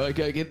over now. Like,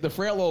 the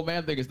frail old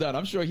man thing is done.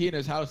 I'm sure he in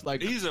his house,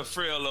 like, he's a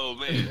frail old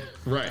man.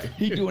 Right.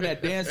 He doing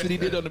that dance that he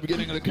did on the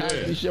beginning of the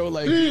Cosby Show.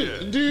 Like, he's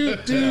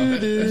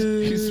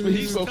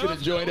smoking a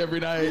joint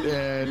every night,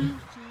 and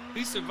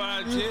he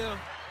survived jail.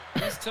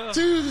 He's tough.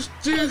 He's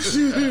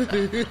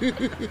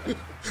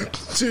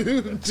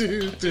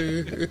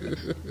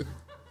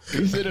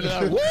sitting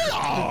there,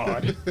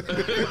 Lord.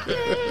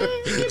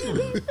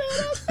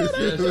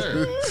 Yes,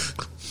 sir.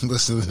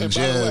 Listen to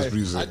jazz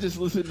music. I just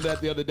listened to that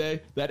the other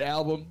day. That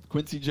album,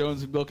 Quincy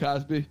Jones and Bill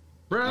Cosby.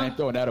 Bruh. I ain't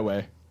throwing that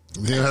away.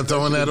 You're not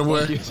throwing that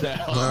away?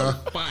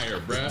 Fire,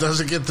 bro.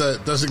 Doesn't get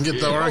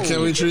the R.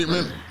 Kelly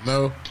treatment?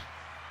 No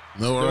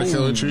R.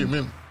 Kelly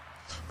treatment.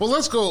 Well,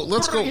 let's go.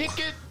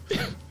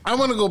 I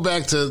want to go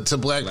back to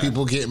black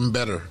people getting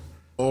better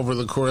over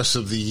the course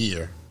of the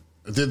year.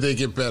 Did they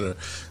get better?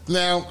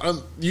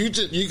 Now, you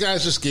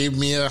guys just gave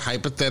me a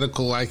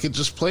hypothetical I could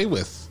just play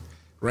with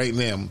right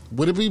now.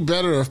 Would it be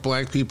better if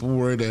black people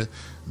were to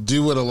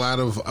do what a lot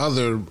of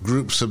other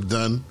groups have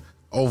done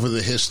over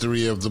the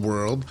history of the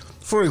world?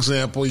 For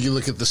example, you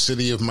look at the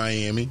city of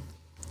Miami.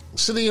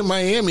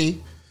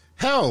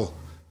 Hell,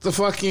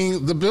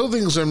 the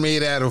buildings are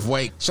made out of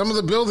white. Some of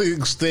the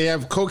buildings, they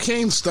have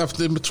cocaine stuffed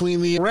in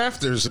between the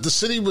rafters. The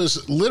city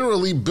was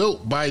literally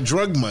built by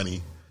drug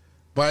money,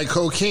 by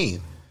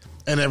cocaine.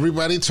 And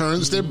everybody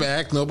turns their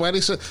back. Nobody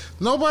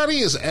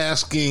is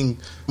asking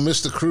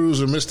Mr. Cruz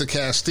or Mr.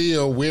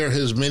 Castillo where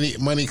his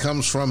money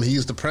comes from.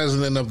 He's the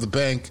president of the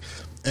bank.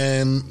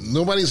 And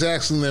nobody's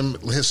asking them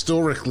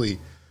historically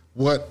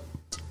what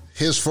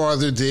his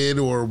father did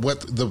or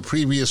what the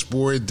previous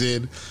board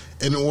did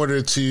in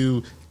order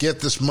to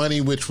get this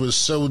money, which was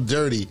so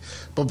dirty.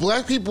 But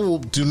black people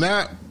do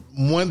not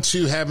want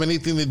to have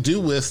anything to do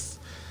with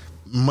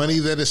money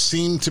that is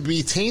seen to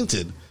be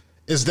tainted.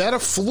 Is that a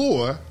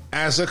flaw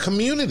as a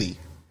community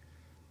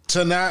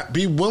to not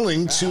be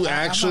willing to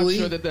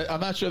actually?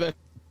 I'm not sure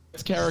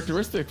that's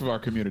characteristic of our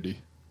community.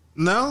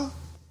 No.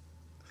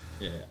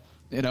 Yeah.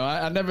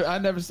 I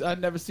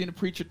never seen a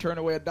preacher turn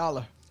away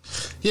 $1.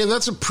 Yeah,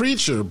 that's a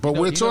preacher, but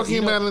we're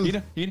talking about.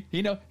 He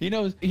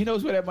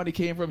knows where that money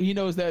came from. He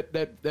knows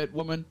that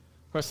woman,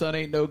 her son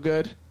ain't no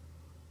good,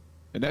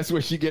 and that's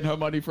where she getting her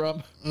money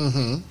from.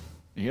 Mm-hmm.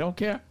 He don't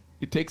care.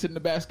 He takes it in the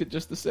basket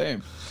just the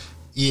same.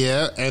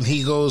 Yeah, and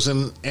he goes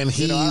and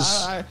he's.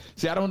 I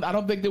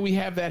don't think that we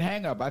have that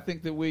hang up. I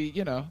think that we,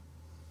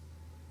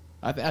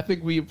 I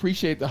think we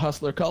appreciate the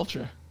hustler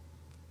culture.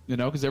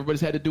 Because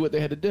everybody's had to do what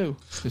they had to do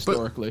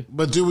historically.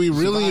 But do we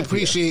really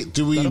appreciate?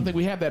 I don't think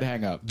we have that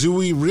hang up. Do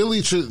we really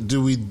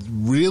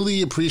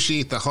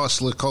appreciate the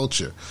hustler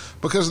culture?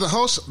 Because the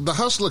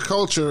hustler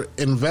culture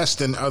invests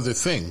in other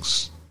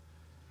things.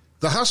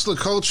 The hustler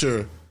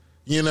culture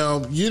You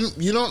know,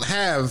 you don't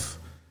have.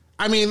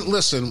 I mean,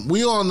 listen,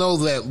 we all know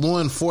that law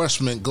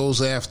enforcement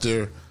goes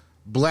after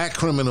black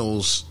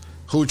criminals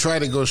who try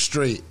to go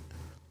straight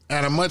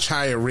at a much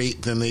higher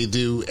rate than they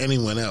do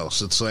anyone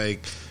else. It's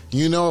like,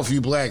 you know, if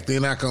you black, they're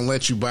not going to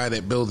let you buy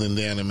that building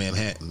down in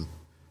Manhattan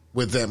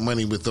with that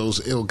money, with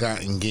those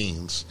ill-gotten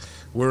gains.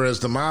 Whereas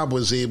the mob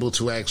was able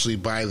to actually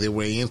buy their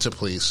way into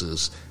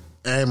places.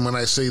 And when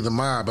I say the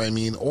mob, I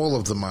mean all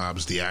of the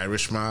mobs, the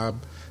Irish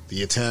mob,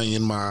 the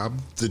Italian mob,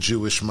 the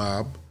Jewish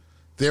mob.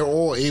 They're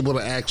all able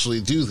to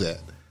actually do that.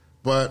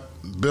 But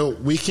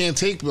we can't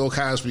take Bill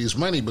Cosby's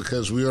money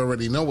because we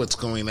already know what's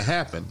going to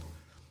happen.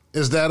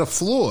 Is that a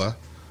flaw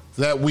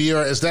that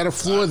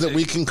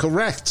we can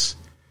correct?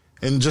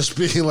 And just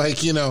be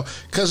like, you know,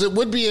 because it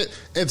would be,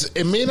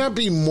 it may not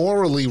be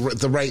morally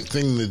the right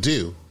thing to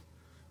do,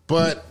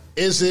 but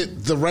is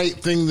it the right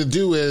thing to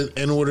do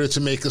in order to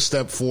make a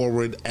step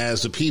forward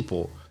as a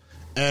people?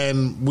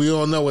 And we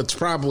all know it's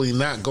probably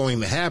not going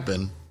to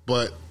happen,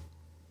 but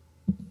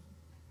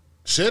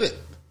should it?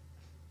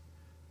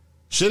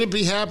 Should it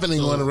be happening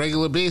on a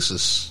regular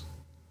basis?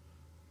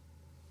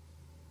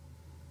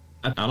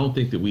 I don't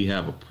think that we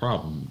have a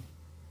problem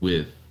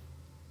with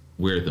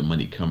where the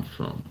money comes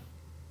from.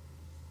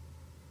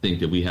 I think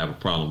that we have a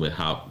problem with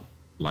how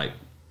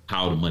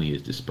the money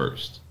is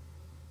dispersed.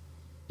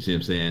 You see what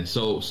I'm saying?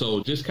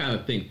 So just kind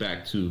of think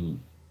back to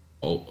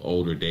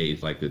older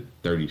days, like the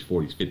 30s,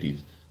 40s, 50s.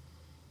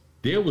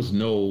 There was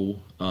no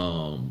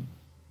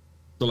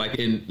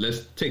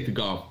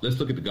let's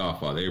look at The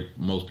Godfather.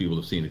 Most people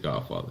have seen The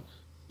Godfather.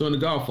 So in The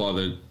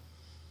Godfather,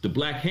 the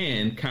Black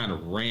Hand kind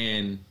of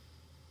ran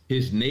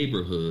his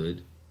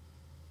neighborhood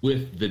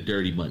with the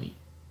dirty money,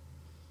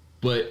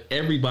 but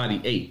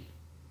everybody ate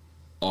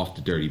off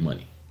the dirty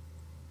money.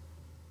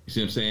 You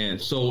see what I'm saying?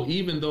 So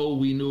even though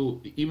we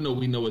know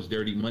it's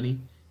dirty money,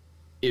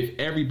 if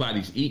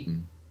everybody's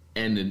eating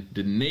and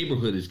the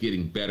neighborhood is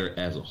getting better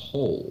as a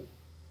whole,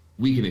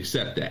 we can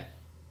accept that.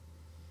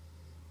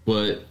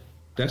 But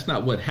that's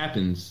not what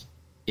happens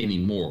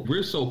anymore.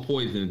 We're so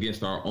poisoned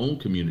against our own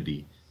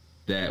community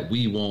that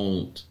we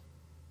won't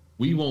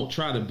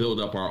try to build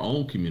up our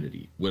own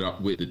community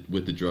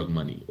with the drug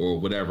money or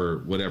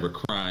whatever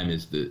crime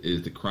is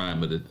the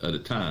crime of the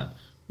time.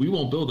 We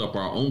won't build up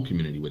our own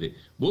community with it.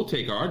 We'll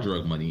take our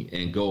drug money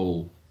and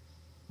go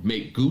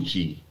make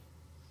Gucci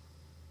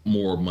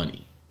more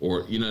money,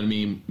 or you know what I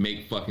mean,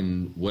 make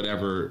fucking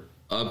whatever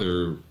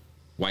other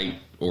white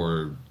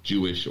or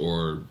Jewish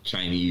or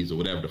Chinese or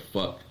whatever the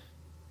fuck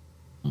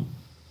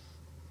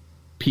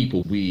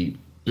people we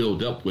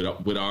build up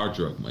with our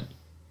drug money.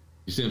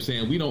 You see what I'm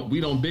saying? We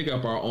don't big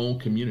up our own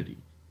community.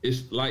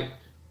 It's like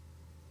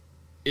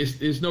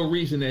there's no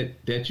reason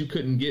that you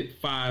couldn't get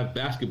 5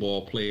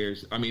 basketball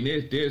players. I mean,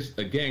 there's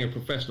a gang of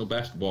professional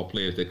basketball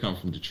players that come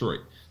from Detroit.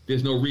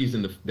 There's no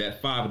reason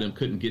that 5 of them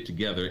couldn't get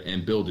together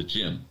and build a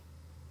gym.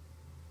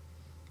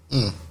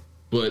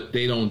 But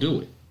they don't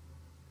do it.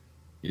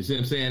 You see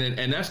what I'm saying?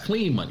 And that's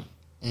clean money.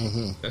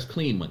 Mm-hmm. That's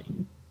clean money.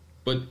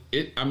 But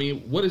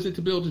what is it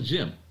to build a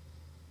gym?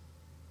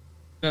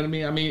 You know what I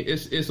mean? I mean,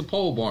 it's a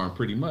pole barn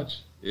pretty much.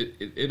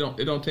 It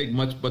don't take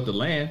much but the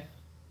land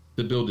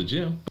to build a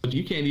gym. But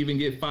you can't even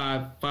get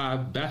five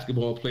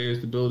basketball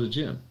players to build a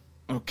gym.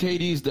 Oh,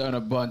 KD's done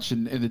a bunch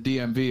in the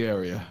DMV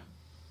area.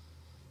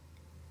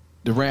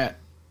 Durant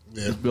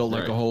has built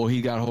like a whole.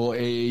 He got a whole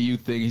AAU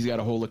thing. He's got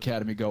a whole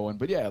academy going.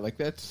 But yeah, like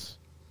that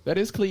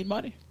is clean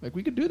money. Like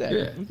we could do that.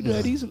 Yeah. We could do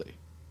that easily.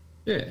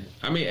 Yeah,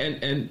 I mean,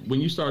 and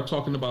when you start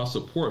talking about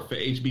support for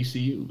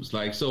HBCUs,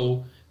 like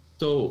so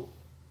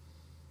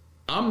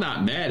I'm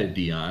not mad at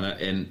Dion,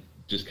 and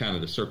just kind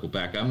of to circle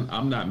back,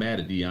 I'm not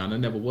mad at Dion. I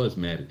never was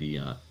mad at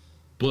Dion,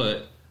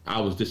 but I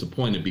was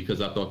disappointed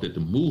because I thought that the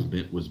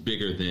movement was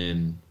bigger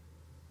than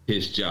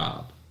his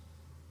job.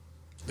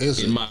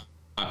 In my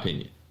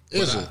opinion,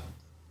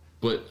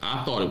 but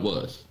I thought it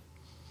was.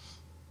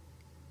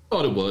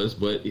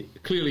 But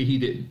clearly he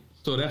didn't.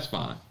 So that's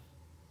fine.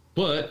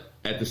 But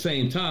at the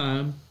same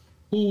time,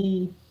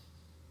 all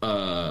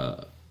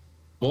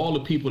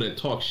the people that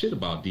talk shit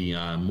about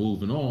Dion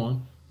moving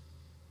on,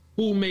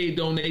 who made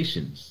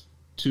donations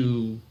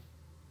to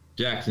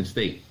Jackson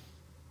State?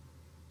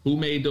 Who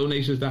made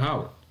donations to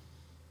Howard?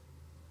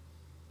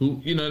 Who,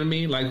 you know what I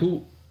mean? Like,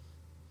 who?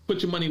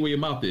 Put your money where your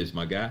mouth is,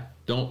 my guy.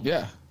 Don't.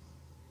 Yeah.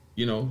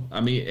 You know,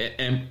 I mean,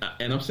 and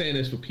I'm saying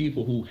this for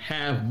people who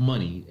have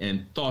money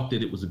and thought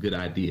that it was a good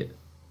idea.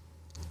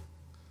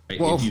 Right?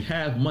 Well, if you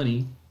have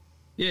money,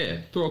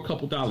 throw a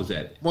couple dollars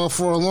at it. Well,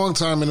 for a long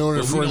time, in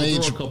order for throw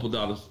a couple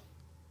dollars.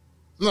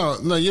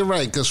 No, you're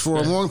right. Because for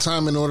a long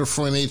time, in order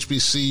for an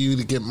HBCU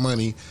to get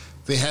money,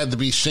 they had to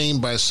be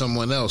shamed by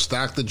someone else.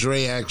 Dr.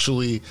 Dre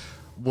actually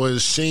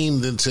was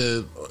shamed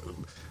into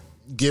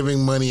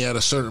giving money at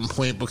a certain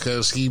point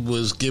because he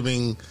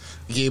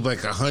gave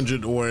like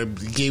 100 or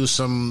gave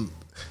some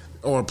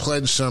or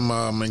pledged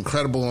some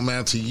incredible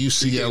amount to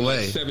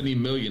UCLA. Like 70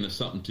 million or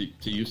something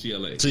to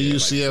UCLA. To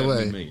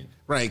UCLA. Like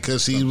right,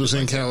 because he was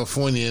in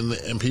California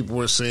and people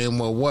were saying,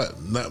 well,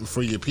 what? Nothing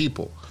for your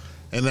people.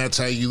 And that's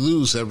how you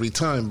lose every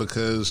time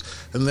because,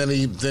 and then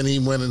he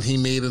went and he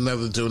made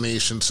another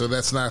donation. So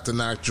that's not to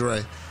knock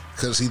Dre,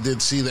 because he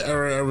did see the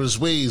error of his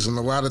ways. And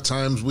a lot of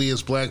times we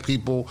as black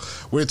people,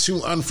 we're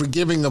too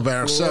unforgiving of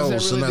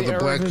ourselves and other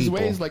black people.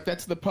 Ways? Like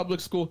that's the public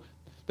school.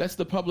 That's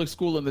the public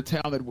school in the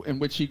town in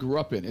which he grew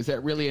up in. Is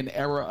that really an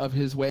error of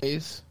his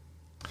ways?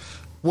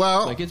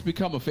 Well, like it's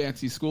become a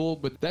fancy school,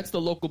 but that's the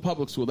local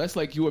public school. That's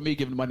like you or me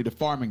giving money to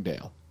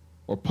Farmingdale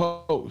or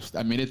Post.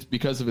 I mean, it's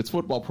because of its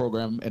football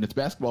program and its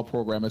basketball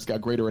program. It's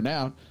got greater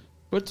renown,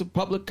 but it's a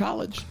public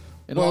college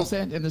in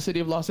in the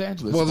city of Los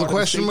Angeles. Well, the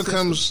question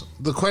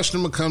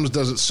becomes,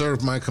 does it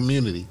serve my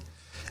community?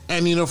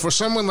 And you know, for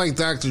someone like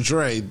Dr.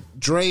 Dre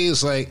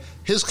is like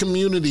his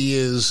community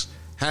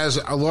has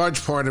a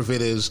large part of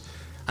it is.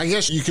 I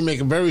guess you can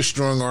make a very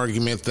strong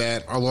argument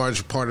that a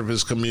large part of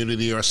his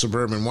community are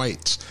suburban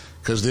whites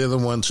because they're the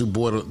ones who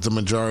bought the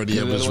majority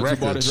of his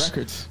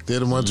records. They're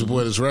the ones who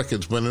bought his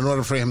records. But in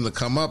order for him to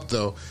come up,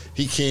 though,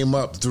 he came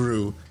up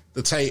through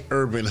the tight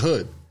urban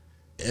hood.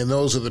 And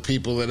those are the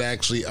people that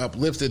actually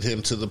uplifted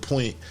him to the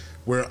point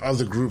where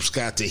other groups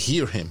got to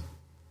hear him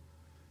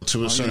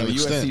to a certain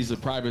extent. USC's a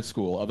private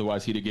school.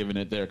 Otherwise, he'd have given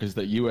it there because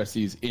the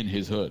USC's in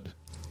his hood.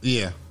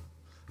 Yeah.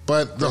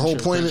 But the whole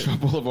point is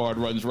Boulevard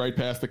runs right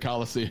past the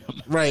Coliseum.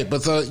 Right,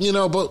 but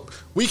but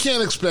we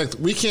can't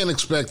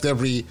expect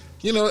every,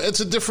 it's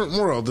a different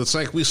world. It's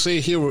like we say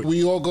here,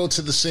 we all go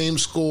to the same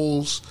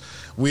schools.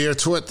 We are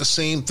taught the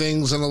same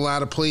things in a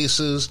lot of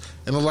places.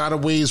 In a lot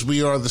of ways,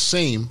 we are the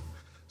same.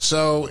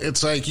 So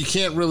it's like you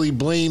can't really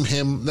blame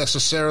him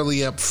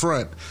necessarily up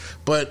front.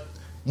 But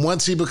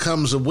once you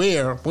become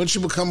aware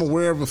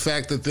of the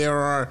fact that there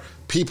are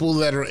people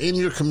that are in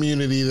your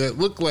community that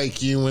look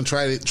like you and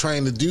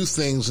trying to do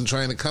things and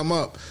trying to come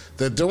up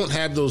that don't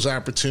have those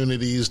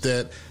opportunities,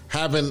 that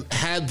haven't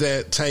had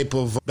that type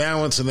of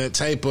balance and they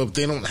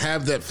don't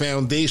have that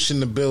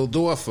foundation to build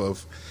off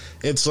of.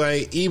 It's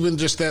like even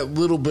just that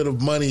little bit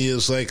of money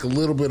is like a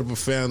little bit of a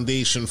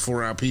foundation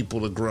for our people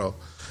to grow.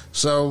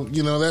 So,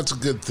 that's a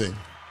good thing.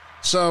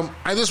 So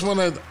I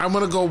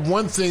want to go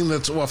one thing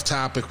that's off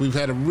topic. We've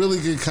had a really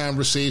good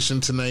conversation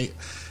tonight.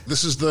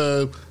 This is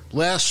the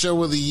last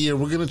show of the year.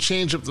 We're going to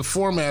change up the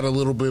format a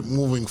little bit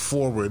moving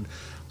forward.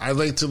 I'd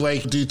like to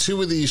do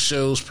 2 of these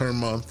shows per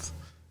month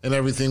and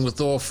everything with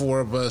all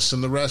 4 of us,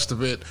 and the rest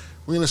of it,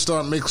 we're going to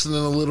start mixing in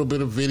a little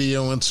bit of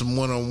video and some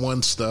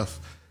one-on-one stuff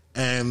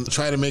and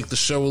try to make the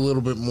show a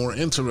little bit more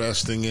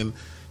interesting and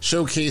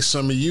showcase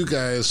some of you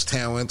guys'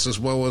 talents as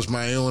well as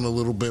my own a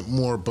little bit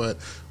more, but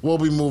we'll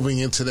be moving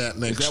into that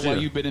next year. Is that why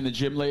you've been in the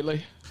gym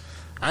lately?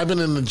 I've been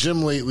in the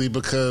gym lately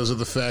because of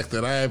the fact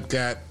that I've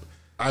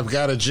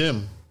got a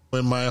gym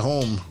in my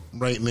home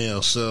right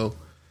now, so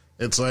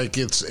it's like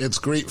it's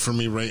great for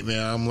me right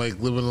now. I'm like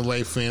living a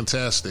life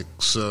fantastic.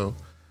 So,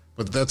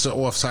 but that's an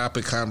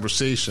off-topic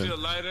conversation. You feel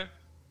lighter?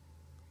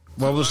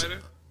 Lighter?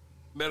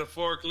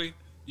 Metaphorically,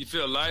 you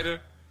feel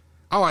lighter?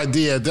 Oh, I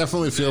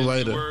definitely feel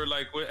lighter. Word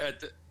like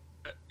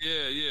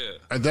yeah.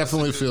 I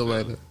definitely feel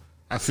lighter.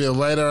 I feel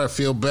lighter. I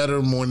feel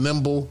better, more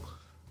nimble,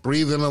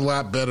 breathing a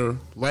lot better.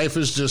 Life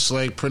is just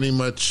like pretty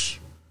much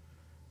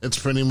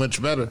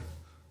better.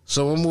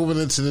 So we're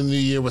moving into the new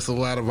year with a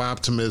lot of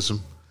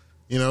optimism.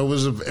 It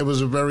was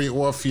a very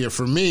off year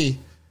for me.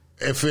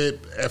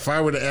 If I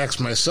were to ask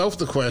myself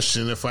the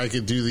question if I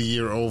could do the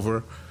year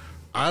over,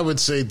 I would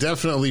say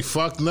definitely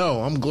fuck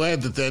no. I'm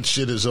glad that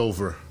shit is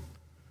over.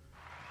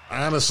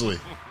 Honestly,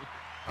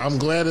 I'm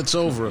glad it's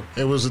over.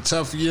 It was a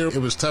tough year.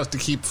 It was tough to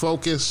keep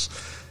focus.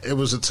 It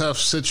was a tough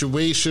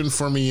situation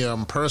for me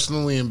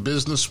personally and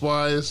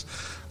business-wise.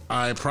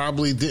 I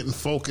probably didn't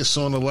focus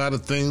on a lot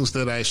of things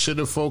that I should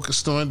have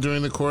focused on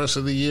during the course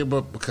of the year,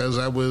 but because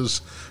I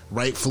was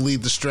rightfully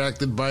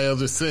distracted by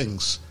other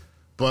things.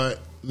 But,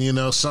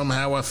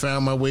 somehow I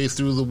found my way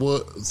through the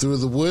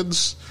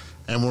woods,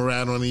 and we're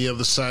out on the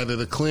other side of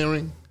the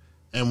clearing,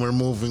 and we're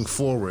moving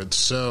forward.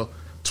 So,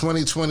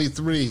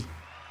 2023...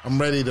 I'm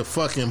ready to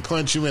fucking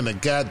punch you in the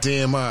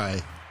goddamn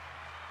eye.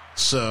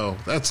 So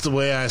that's the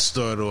way I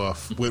start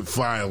off with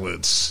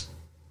violence.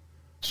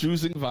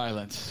 Choosing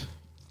violence.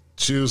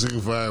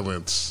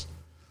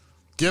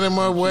 Get in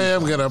my way,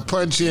 I'm going to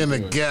punch you in the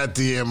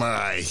goddamn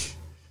eye.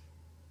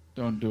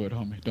 Don't do it,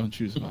 homie. Don't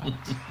choose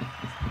violence.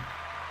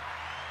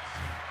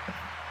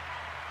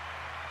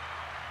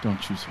 Don't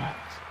choose violence.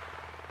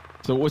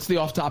 So what's the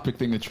off-topic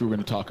thing that you were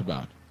going to talk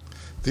about?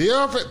 The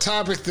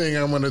off-topic thing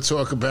I'm going to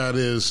talk about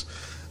is...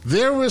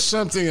 there was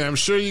something, I'm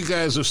sure you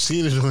guys have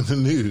seen it on the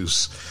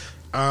news.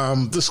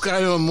 This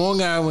guy on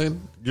Long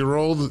Island, your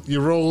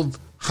old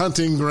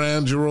hunting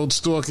grounds, your old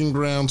stalking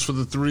grounds for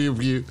the 3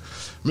 of you,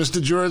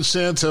 Mr. George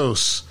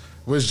Santos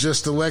was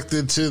just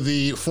elected to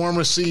the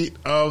former seat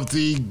of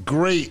the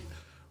great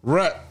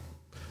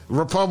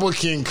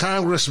Republican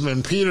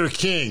Congressman Peter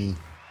King.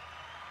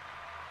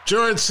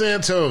 George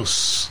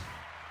Santos.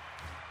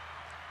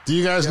 Do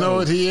you guys know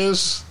what he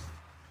is?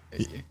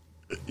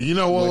 You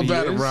know all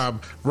about it,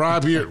 Rob.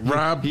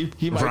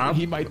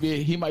 He might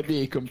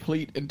be a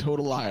complete and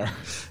total liar.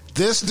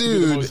 This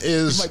dude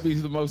He might be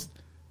the most.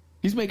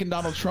 He's making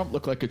Donald Trump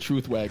look like a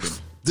truth wagon.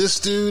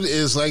 This dude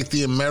is like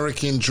the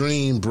American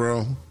dream,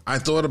 bro. I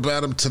thought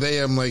about him today.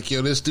 I'm like,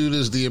 yo, this dude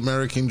is the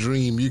American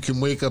dream. You can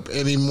wake up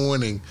any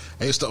morning.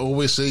 I used to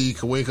always say you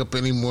can wake up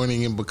any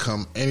morning and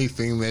become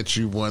anything that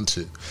you want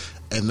to.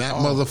 And that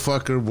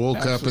motherfucker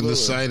woke up and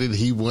decided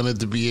he wanted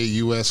to be a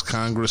U.S.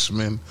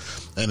 congressman.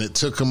 And it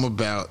took him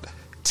about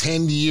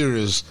 10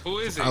 years, Who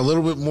is he? a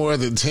little bit more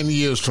than 10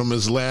 years from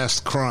his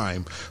last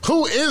crime.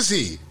 Who is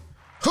he?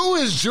 Who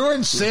is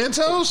George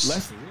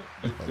Santos?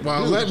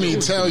 Well, let me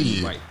tell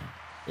you. Right.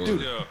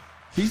 Dude, Yeah.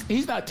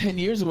 he's not 10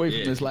 years away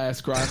from his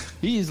last crime.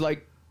 He's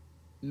like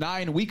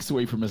 9 weeks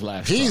away from his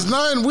last He's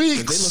crime. 9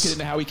 weeks. They looking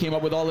into how he came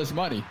up with all this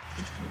money.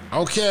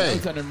 Okay.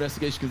 He's under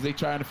investigation because they're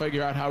trying to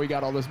figure out how he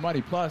got all this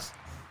money. Plus,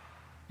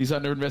 he's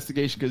under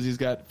investigation because he's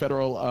got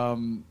federal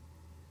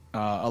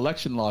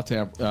election law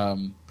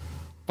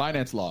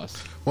finance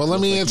laws. Well,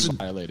 let me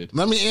violated.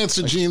 Let me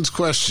answer Gene's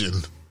question.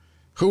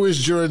 Who is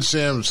George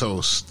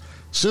Santos?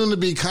 Soon to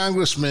be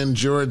Congressman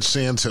George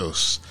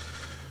Santos.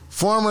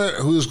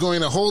 Who's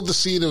going to hold the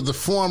seat of the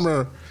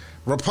former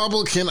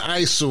Republican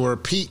eyesore,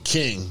 Pete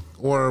King,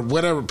 or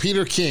whatever,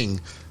 Peter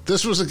King.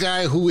 This was a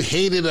guy who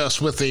hated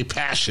us with a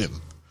passion.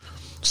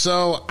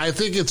 So I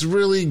think it's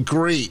really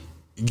great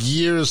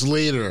years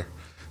later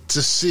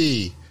to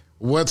see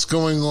what's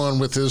going on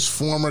with his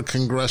former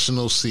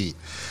congressional seat.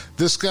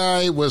 This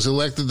guy was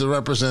elected to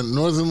represent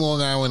Northern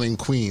Long Island and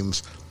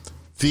Queens.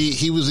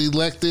 He was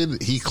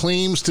elected, he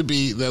claims to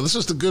be, now this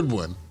is the good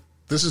one.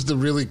 This is the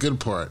really good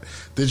part.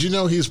 Did you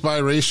know he's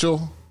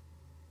biracial?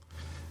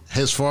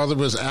 His father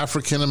was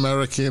African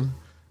American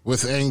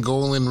with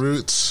Angolan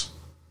roots.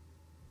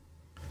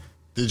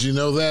 Did you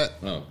know that?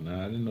 Oh, no,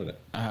 I didn't know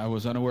that. I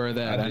was unaware of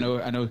that. I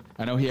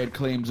know he had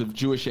claims of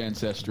Jewish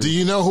ancestry. Do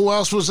you know who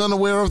else was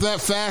unaware of that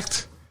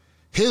fact?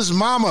 His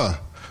mama,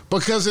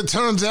 because it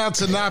turns out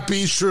to not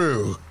be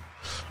true.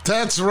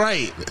 That's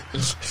right.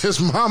 His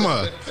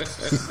mama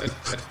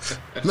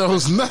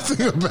knows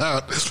nothing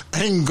about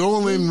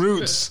Angolan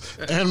roots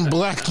and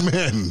black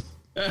men.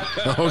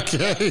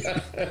 Okay?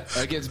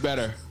 It gets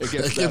better. It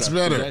gets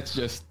better. That's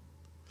just...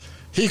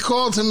 He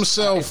called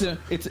himself...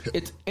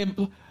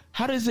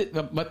 How does it...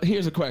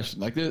 Here's a question.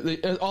 Like,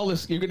 all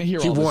this... You're going to hear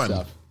all this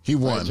stuff. He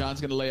won. Right,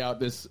 John's going to lay out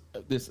this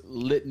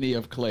litany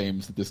of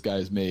claims that this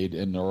guy's made,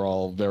 and they're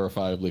all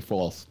verifiably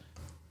false.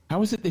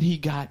 How is it that he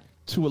got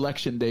to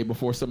election day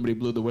before somebody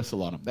blew the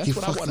whistle on him? That's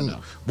what I want to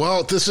know.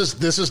 Well, this is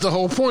the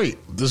whole point.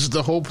 This is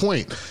the whole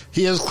point.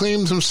 He has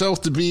claimed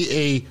himself to be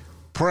a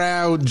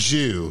proud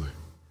Jew.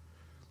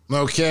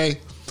 Okay?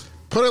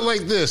 Put it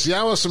like this.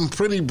 Y'all are some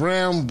pretty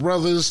brown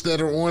brothers that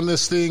are on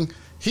this thing.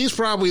 He's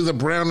probably the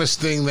brownest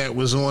thing that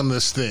was on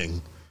this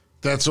thing.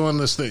 That's on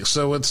this thing.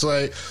 So it's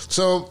like,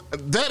 so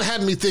that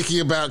had me thinking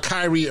about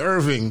Kyrie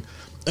Irving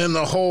and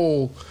the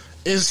whole,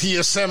 is he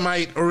a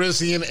Semite or is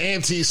he an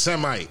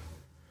anti-Semite?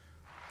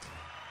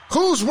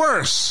 Who's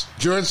worse,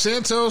 George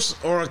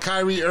Santos or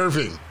Kyrie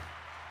Irving?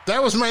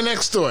 That was my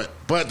next thought,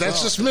 but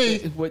that's just me.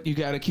 What you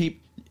got to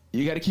keep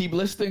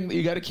listing.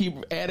 You got to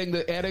keep adding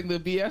the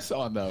BS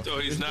on though. So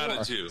he's not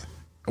a Jew.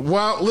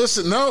 Well,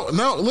 listen,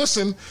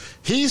 listen.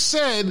 He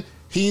said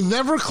he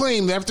never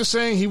claimed, after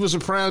saying he was a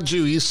proud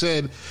Jew, he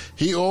said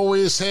he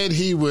always said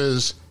he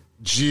was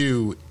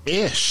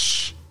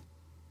Jew-ish.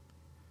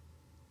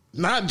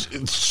 Not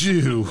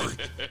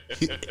Jew-ish.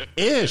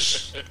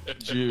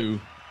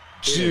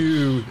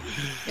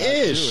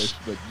 Jew-ish.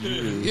 But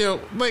Jew. You know,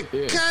 like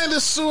kind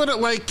of, sort of,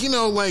 like, you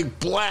know, like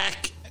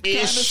black-ish.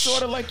 Kind of,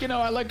 sort of like, you know,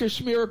 I like a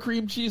smear of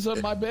cream cheese on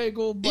my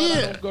bagel, but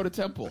I don't go to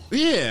temple.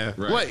 Yeah,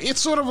 right. Like,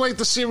 it's sort of like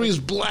the series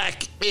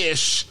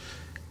Black-ish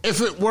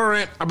if it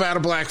weren't about a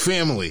black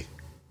family.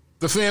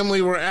 The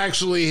family were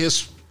actually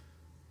his...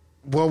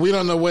 Well, we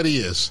don't know what he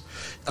is.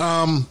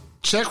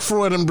 Check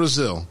for it in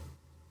Brazil.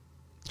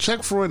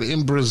 Check for it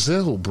in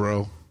Brazil,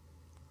 bro.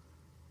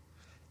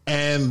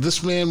 And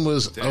this man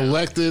was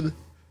elected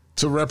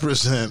to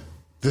represent,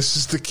 this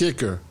is the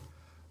kicker,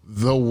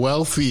 the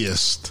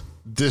wealthiest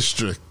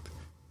district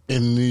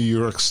in New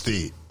York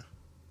State.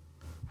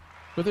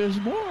 But there's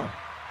more.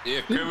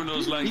 Yeah,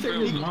 criminals like His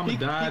criminals. mama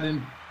died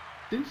in...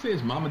 Didn't he say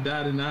his mama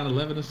died in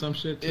 9/11 or some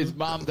shit? Too? His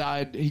mom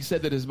died. He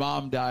said that his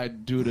mom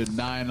died due to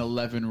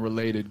 9/11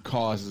 related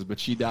causes, but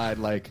she died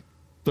like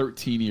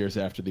 13 years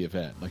after the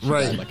event. Like she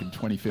died like in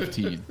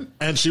 2015.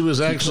 And she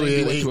was actually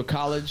he went to a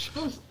college.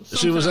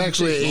 She was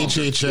actually at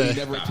HHA. That he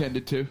never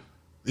attended to.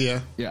 Yeah.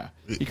 Yeah.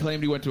 He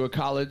claimed he went to a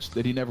college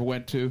that he never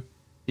went to.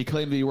 He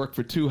claimed that he worked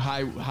for two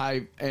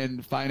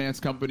high-end finance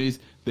companies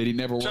that he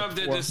never worked for. Trump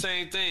did the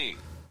same thing.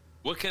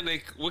 What can they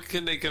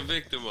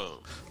convict him on?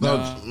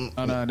 No.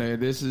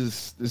 This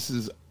is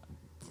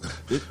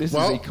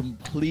a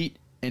complete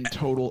and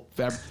total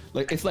fabric.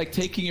 Like, it's like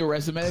taking your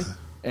resume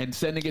and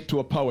sending it to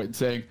a poet and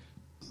saying,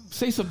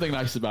 "Say something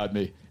nice about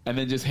me," and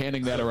then just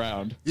handing that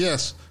around.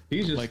 Yes.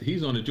 He's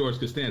on the George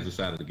Costanza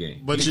side of the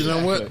game. But you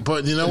know what?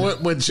 But you know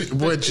what? What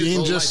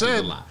Gene just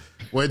said.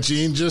 What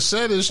Gene just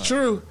said is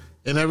true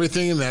and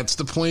everything, and that's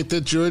the point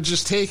that George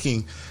is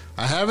taking.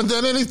 I haven't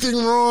done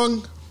anything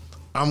wrong.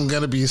 I'm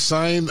going to be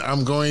signed.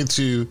 I'm going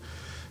to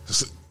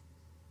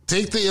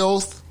take the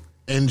oath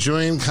and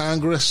join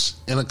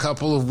Congress in a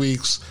couple of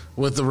weeks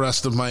with the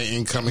rest of my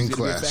incoming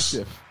class.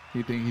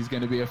 He thinks he's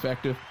going to be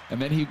effective.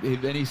 And then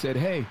he said,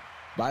 hey,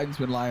 Biden's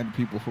been lying to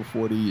people for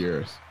 40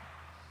 years.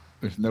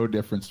 There's no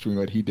difference between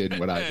what he did and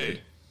what I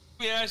did.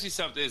 Let me ask you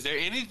something. Is there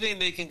anything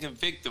they can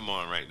convict him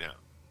on right now?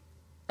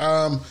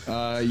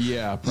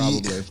 Yeah,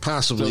 probably.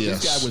 Possibly, so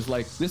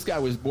yes. This guy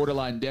was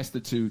borderline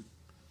destitute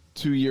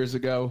 2 years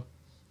ago.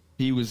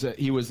 He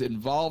was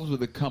involved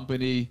with a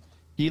company.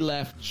 He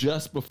left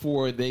just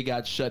before they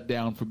got shut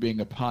down for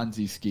being a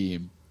Ponzi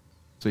scheme.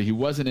 So he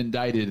wasn't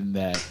indicted in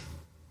that.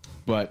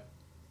 But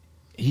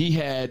he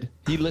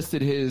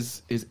listed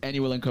his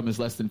annual income as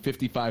less than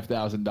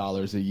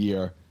 $55,000 a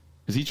year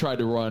because he tried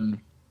to run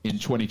in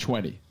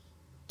 2020.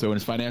 So in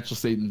his financial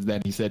statements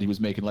then, he said he was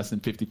making less than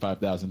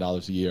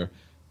 $55,000 a year.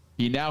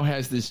 He now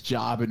has this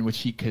job in which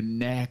he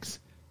connects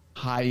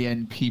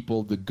high-end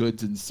people to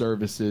goods and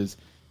services,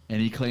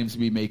 and he claims to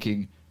be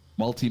making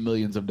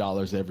multi-millions of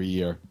dollars every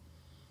year.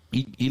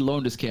 He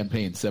loaned his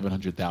campaign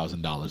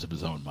 $700,000 of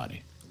his own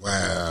money.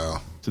 Wow.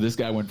 So this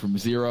guy went from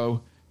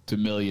zero to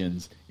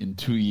millions in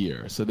 2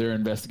 years. So they're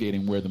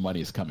investigating where the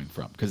money is coming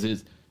from. Because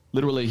he's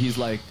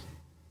like,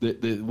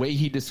 the way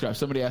he describes,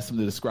 somebody asked him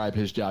to describe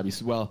his job. He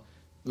said, well,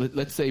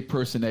 let's say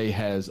person A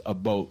has a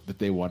boat that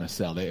they want to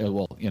sell.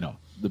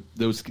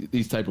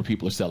 These type of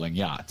people are selling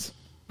yachts.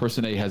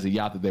 Person A has a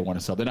yacht that they want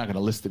to sell. They're not going to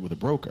list it with a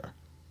broker.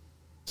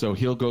 So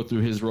he'll go through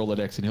his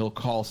Rolodex and he'll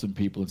call some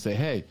people and say,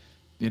 hey,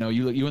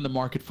 you in the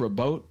market for a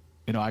boat?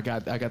 I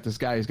got this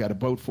guy who's got a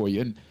boat for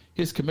you. And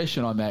his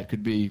commission on that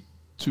could be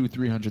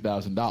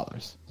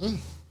 $200,000-$300,000.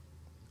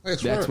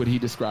 That's what he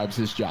describes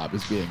his job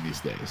as being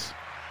these days.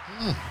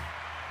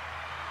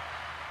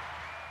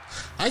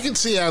 I can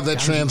see how that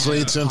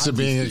translates into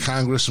being a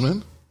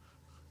congressman.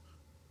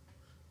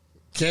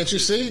 Can't you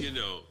see?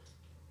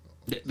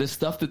 The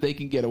stuff that they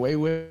can get away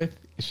with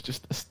is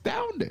just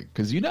astounding.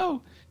 Because,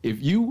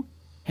 if you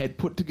had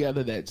put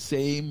together that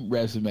same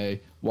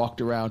resume, walked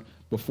around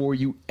before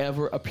you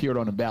ever appeared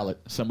on a ballot,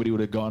 somebody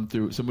would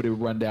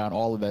run down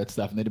all of that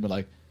stuff, and they'd have been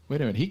like,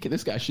 wait a minute,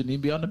 this guy shouldn't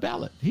even be on the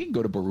ballot. He can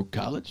go to Baruch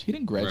College. He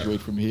didn't graduate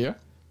from here.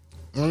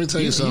 Let me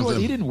tell you something.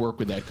 He didn't work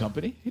with that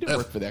company. He didn't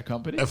work for that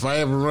company. If I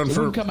ever run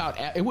for... It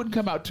wouldn't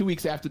come out 2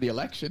 weeks after the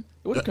election.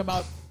 It would have come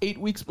out 8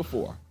 weeks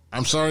before.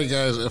 I'm sorry,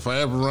 guys. If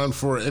I ever run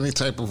for any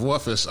type of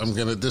office, I'm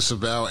going to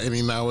disavow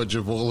any knowledge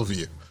of all of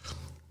you.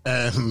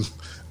 And...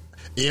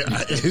 yeah,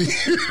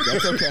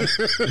 that's okay.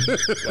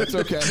 That's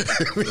okay.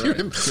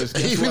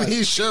 Even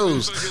these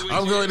shows,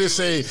 I'm going to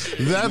say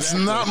that's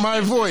not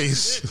my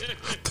voice.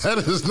 That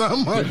is not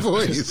my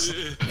voice.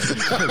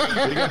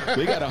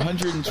 They got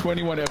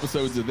 121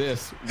 episodes of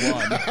this.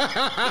 One,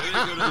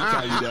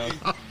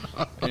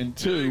 and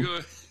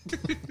two.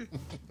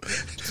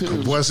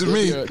 It wasn't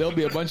me. There'll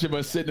be a bunch of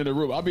us sitting in a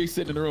room. I'll be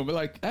sitting in a room. We're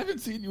like, I haven't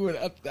seen you in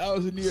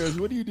 1,000 years.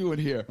 What are you doing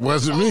here?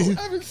 Wasn't me.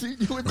 I haven't seen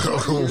you in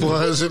 20 years.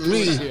 Wasn't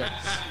me.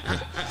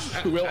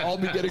 We'll all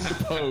be getting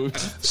deposed.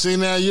 See,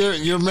 now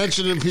you're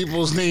mentioning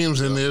people's names,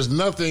 and there's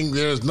nothing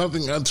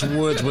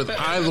untoward with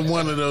either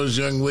one of those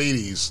young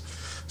ladies.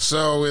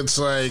 So it's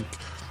like,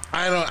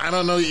 I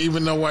don't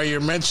even know why you're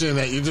mentioning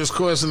that. You're just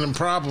causing them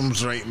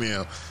problems right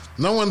now.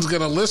 No one's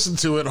going to listen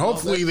to it.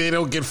 Hopefully they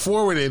don't get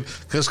forwarded,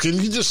 because can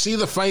you just see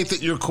the fight that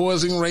you're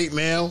causing right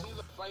now?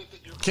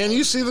 Can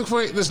you see the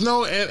fight?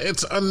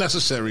 It's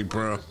unnecessary,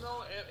 bro.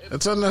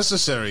 It's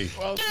unnecessary.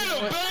 Well,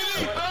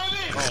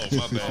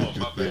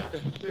 my bad.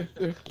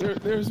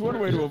 There's one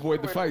way to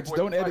avoid the fights.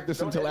 Don't edit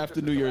this until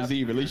after New Year's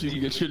Eve. At least you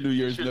can get your New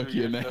Year's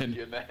nookie, and then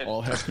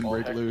all hell can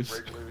break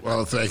loose.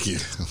 Well, thank you.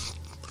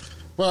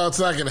 Well, it's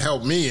not going to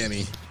help me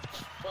any.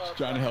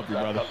 Trying to help you,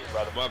 brother.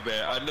 My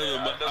bad. I know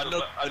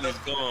the money's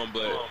gone,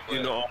 but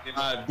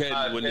I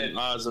bet when the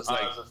odds was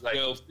like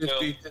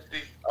 12.50,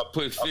 I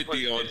put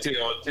 50 on 10.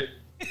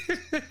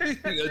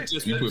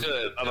 Just because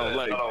I don't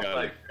like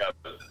it.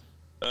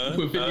 You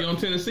put 50 on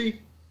Tennessee?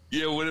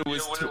 Yeah, when it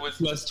was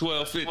plus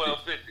 12.50.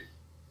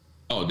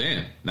 Oh,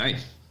 damn!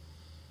 Nice.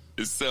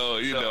 So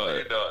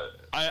I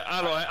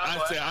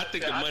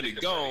think the money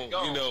gone.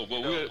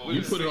 But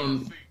you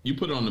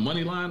put it on the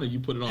money line, or you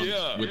put it on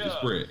with the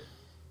spread.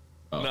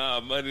 Oh. Nah,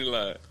 money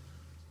line.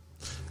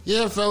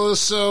 Yeah, fellas,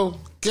 so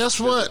guess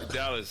what?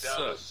 Dallas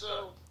sucks.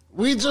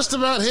 We just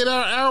about hit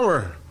our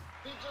hour.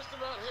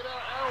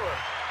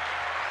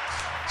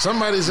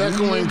 Somebody's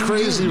echoing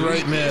crazy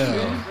right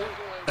now.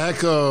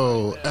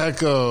 Echo.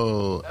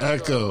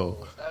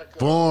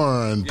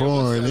 Born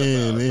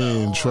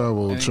in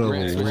trouble.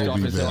 We'll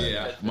be back.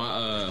 Yeah,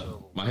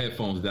 my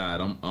headphones died.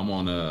 I'm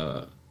on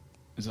the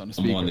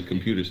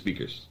computer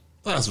speakers.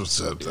 That's what's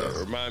up,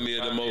 though. Remind me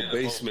of them old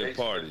basement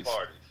parties.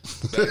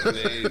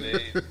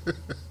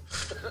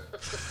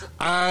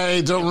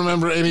 I don't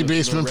remember any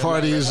basement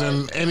parties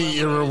in any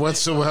era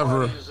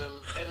whatsoever.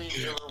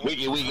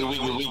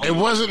 It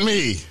wasn't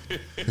me.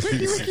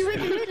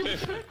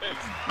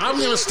 I'm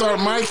going to start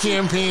my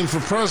campaign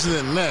for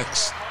president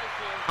next.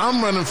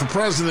 I'm running for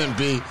president,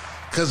 B,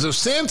 because if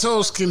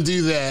Santos can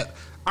do that,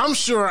 I'm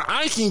sure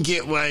I can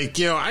get I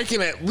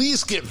can at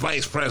least get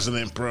vice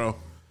president, bro.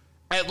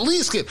 At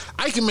least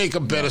I can make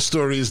up better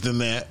stories than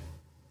that.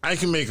 I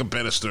can make up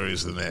better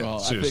stories than that. Well,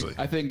 seriously.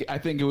 I think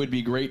it would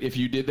be great if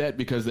you did that,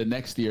 because the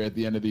next year, at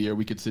the end of the year,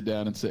 we could sit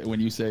down and say,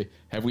 when you say,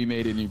 have we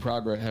made any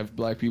progress? Have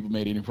black people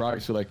made any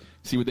progress? We're like,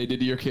 see what they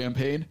did to your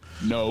campaign?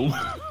 No.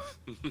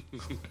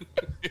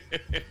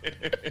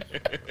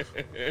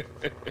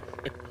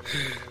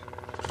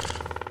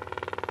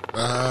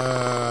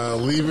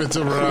 Leave it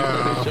to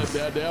Rob. Shut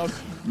that down?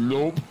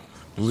 Nope.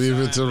 Leave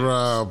it to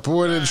Rob.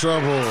 Bored in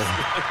trouble.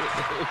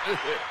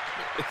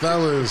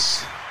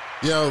 Fellas,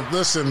 yo,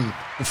 listen,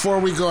 before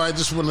we go, I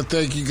just want to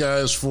thank you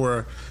guys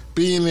for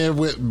being there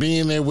with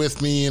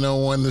me,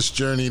 on this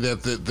journey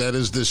that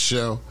is this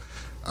show.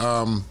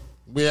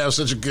 We have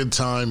such a good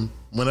time.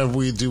 Whenever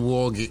we do, we'll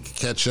all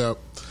catch up.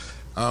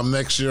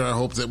 Next year, I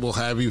hope that we'll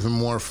have even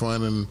more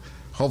fun, and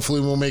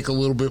hopefully we'll make a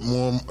little bit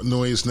more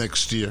noise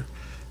next year.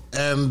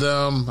 And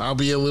I'll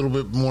be a little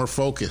bit more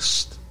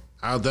focused.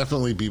 I'll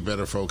definitely be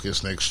better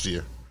focused next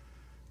year.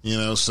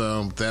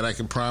 So that I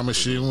can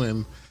promise you.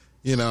 And,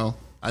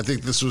 I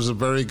think this was a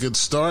very good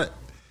start.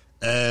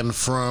 And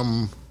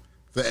from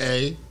the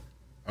A,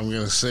 I'm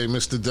going to say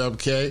Mr. Dub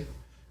K.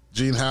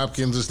 Gene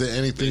Hopkins, is there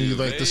anything you'd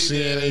like to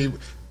see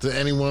to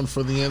anyone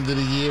for the end of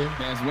the year?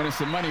 Man's winning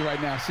some money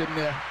right now, sitting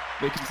there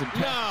making some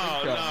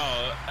cash.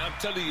 No. I'm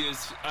telling you,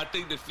 I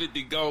think the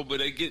 50 go, but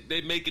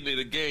they making it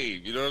a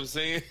game. You know what I'm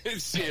saying?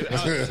 Shit,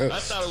 I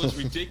thought it was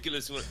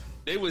ridiculous when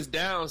they was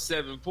down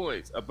 7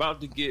 points,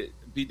 about to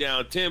be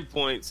down 10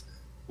 points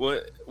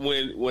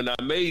when I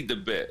made the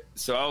bet.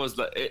 So I was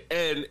like,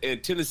 and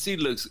Tennessee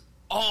looks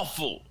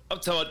awful. I'm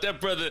talking about that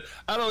brother.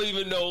 I don't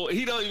even know.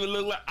 He don't even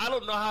look like. I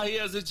don't know how he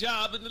has a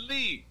job in the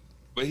league.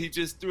 But he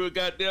just threw a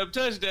goddamn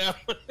touchdown.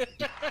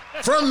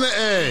 From the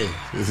A.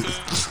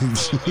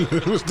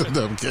 It was the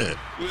dumb kid.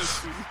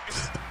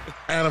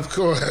 And, of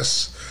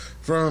course,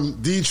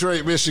 from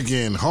Detroit,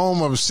 Michigan,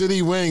 home of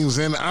City Wings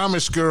and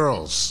Amish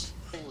Girls.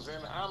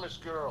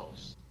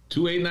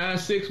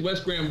 2896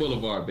 West Grand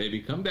Boulevard,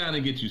 baby. Come down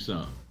and get you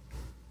some.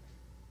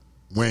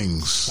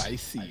 Wings.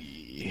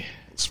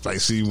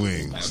 Spicy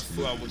wings.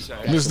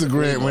 Mr.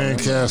 Grant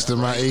Lancaster,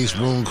 my ace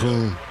boom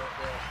coon.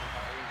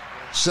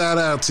 Shout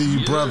out to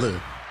you, brother.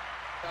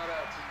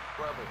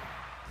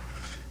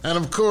 And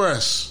of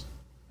course,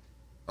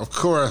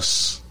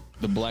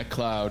 the Black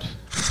Cloud.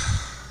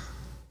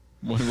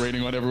 One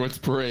rating on everyone's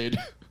parade.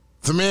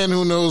 The man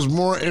who knows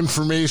more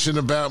information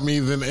about me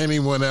than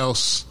anyone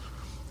else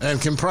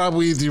and can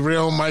probably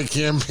derail my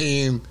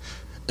campaign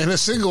in a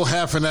single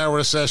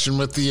half-an-hour session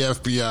with the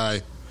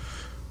FBI,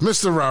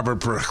 Mr. Robert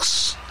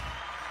Brooks.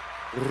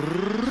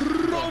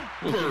 Well,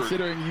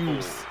 considering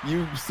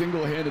you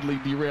single-handedly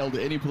derailed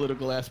any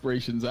political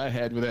aspirations I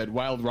had with that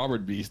Wild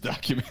Robert Beast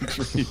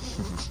documentary.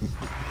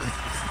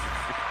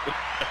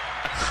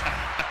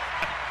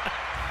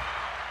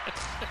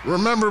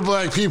 Remember,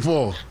 black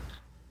people,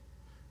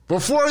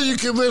 before you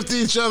can lift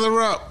each other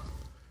up,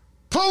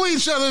 pull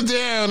each other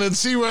down and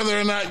see whether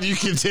or not you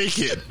can take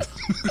it.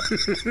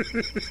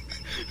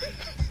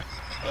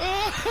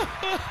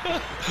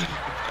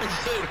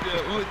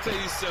 I'm going to tell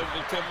you something.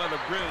 I'm talking about the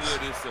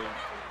Brentwood.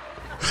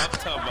 I'm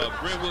talking about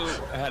Brentwood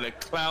had a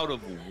cloud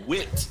of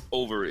wit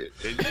over it.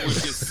 And you were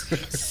just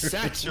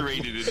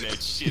saturated in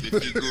that shit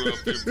if you grew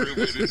up in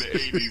Brentwood in the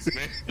 80s,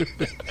 man.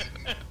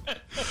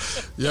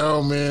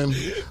 Yo, man,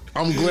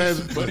 I'm glad.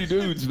 Funny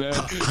dudes, man.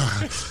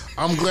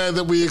 I'm glad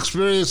that we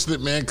experienced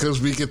it, man,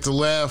 because we get to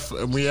laugh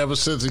and we have a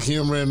sense of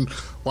humor. And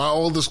while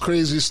all this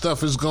crazy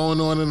stuff is going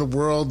on in the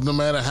world, no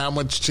matter how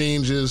much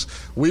changes,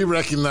 we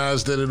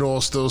recognize that it all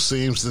still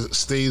stays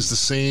the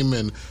same,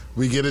 and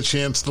we get a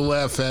chance to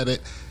laugh at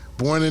it.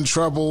 Born in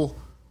Trouble,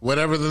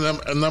 whatever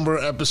the number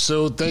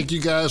episode. Thank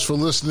you guys for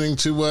listening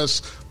to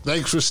us.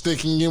 Thanks for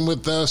sticking in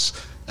with us.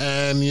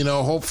 And,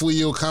 hopefully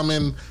you'll come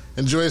and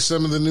enjoy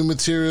some of the new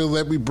material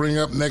that we bring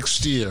up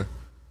next year.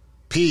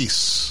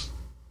 Peace.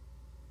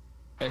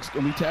 Are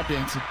we tap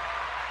dancing?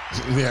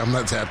 Yeah, I'm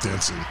not tap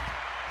dancing.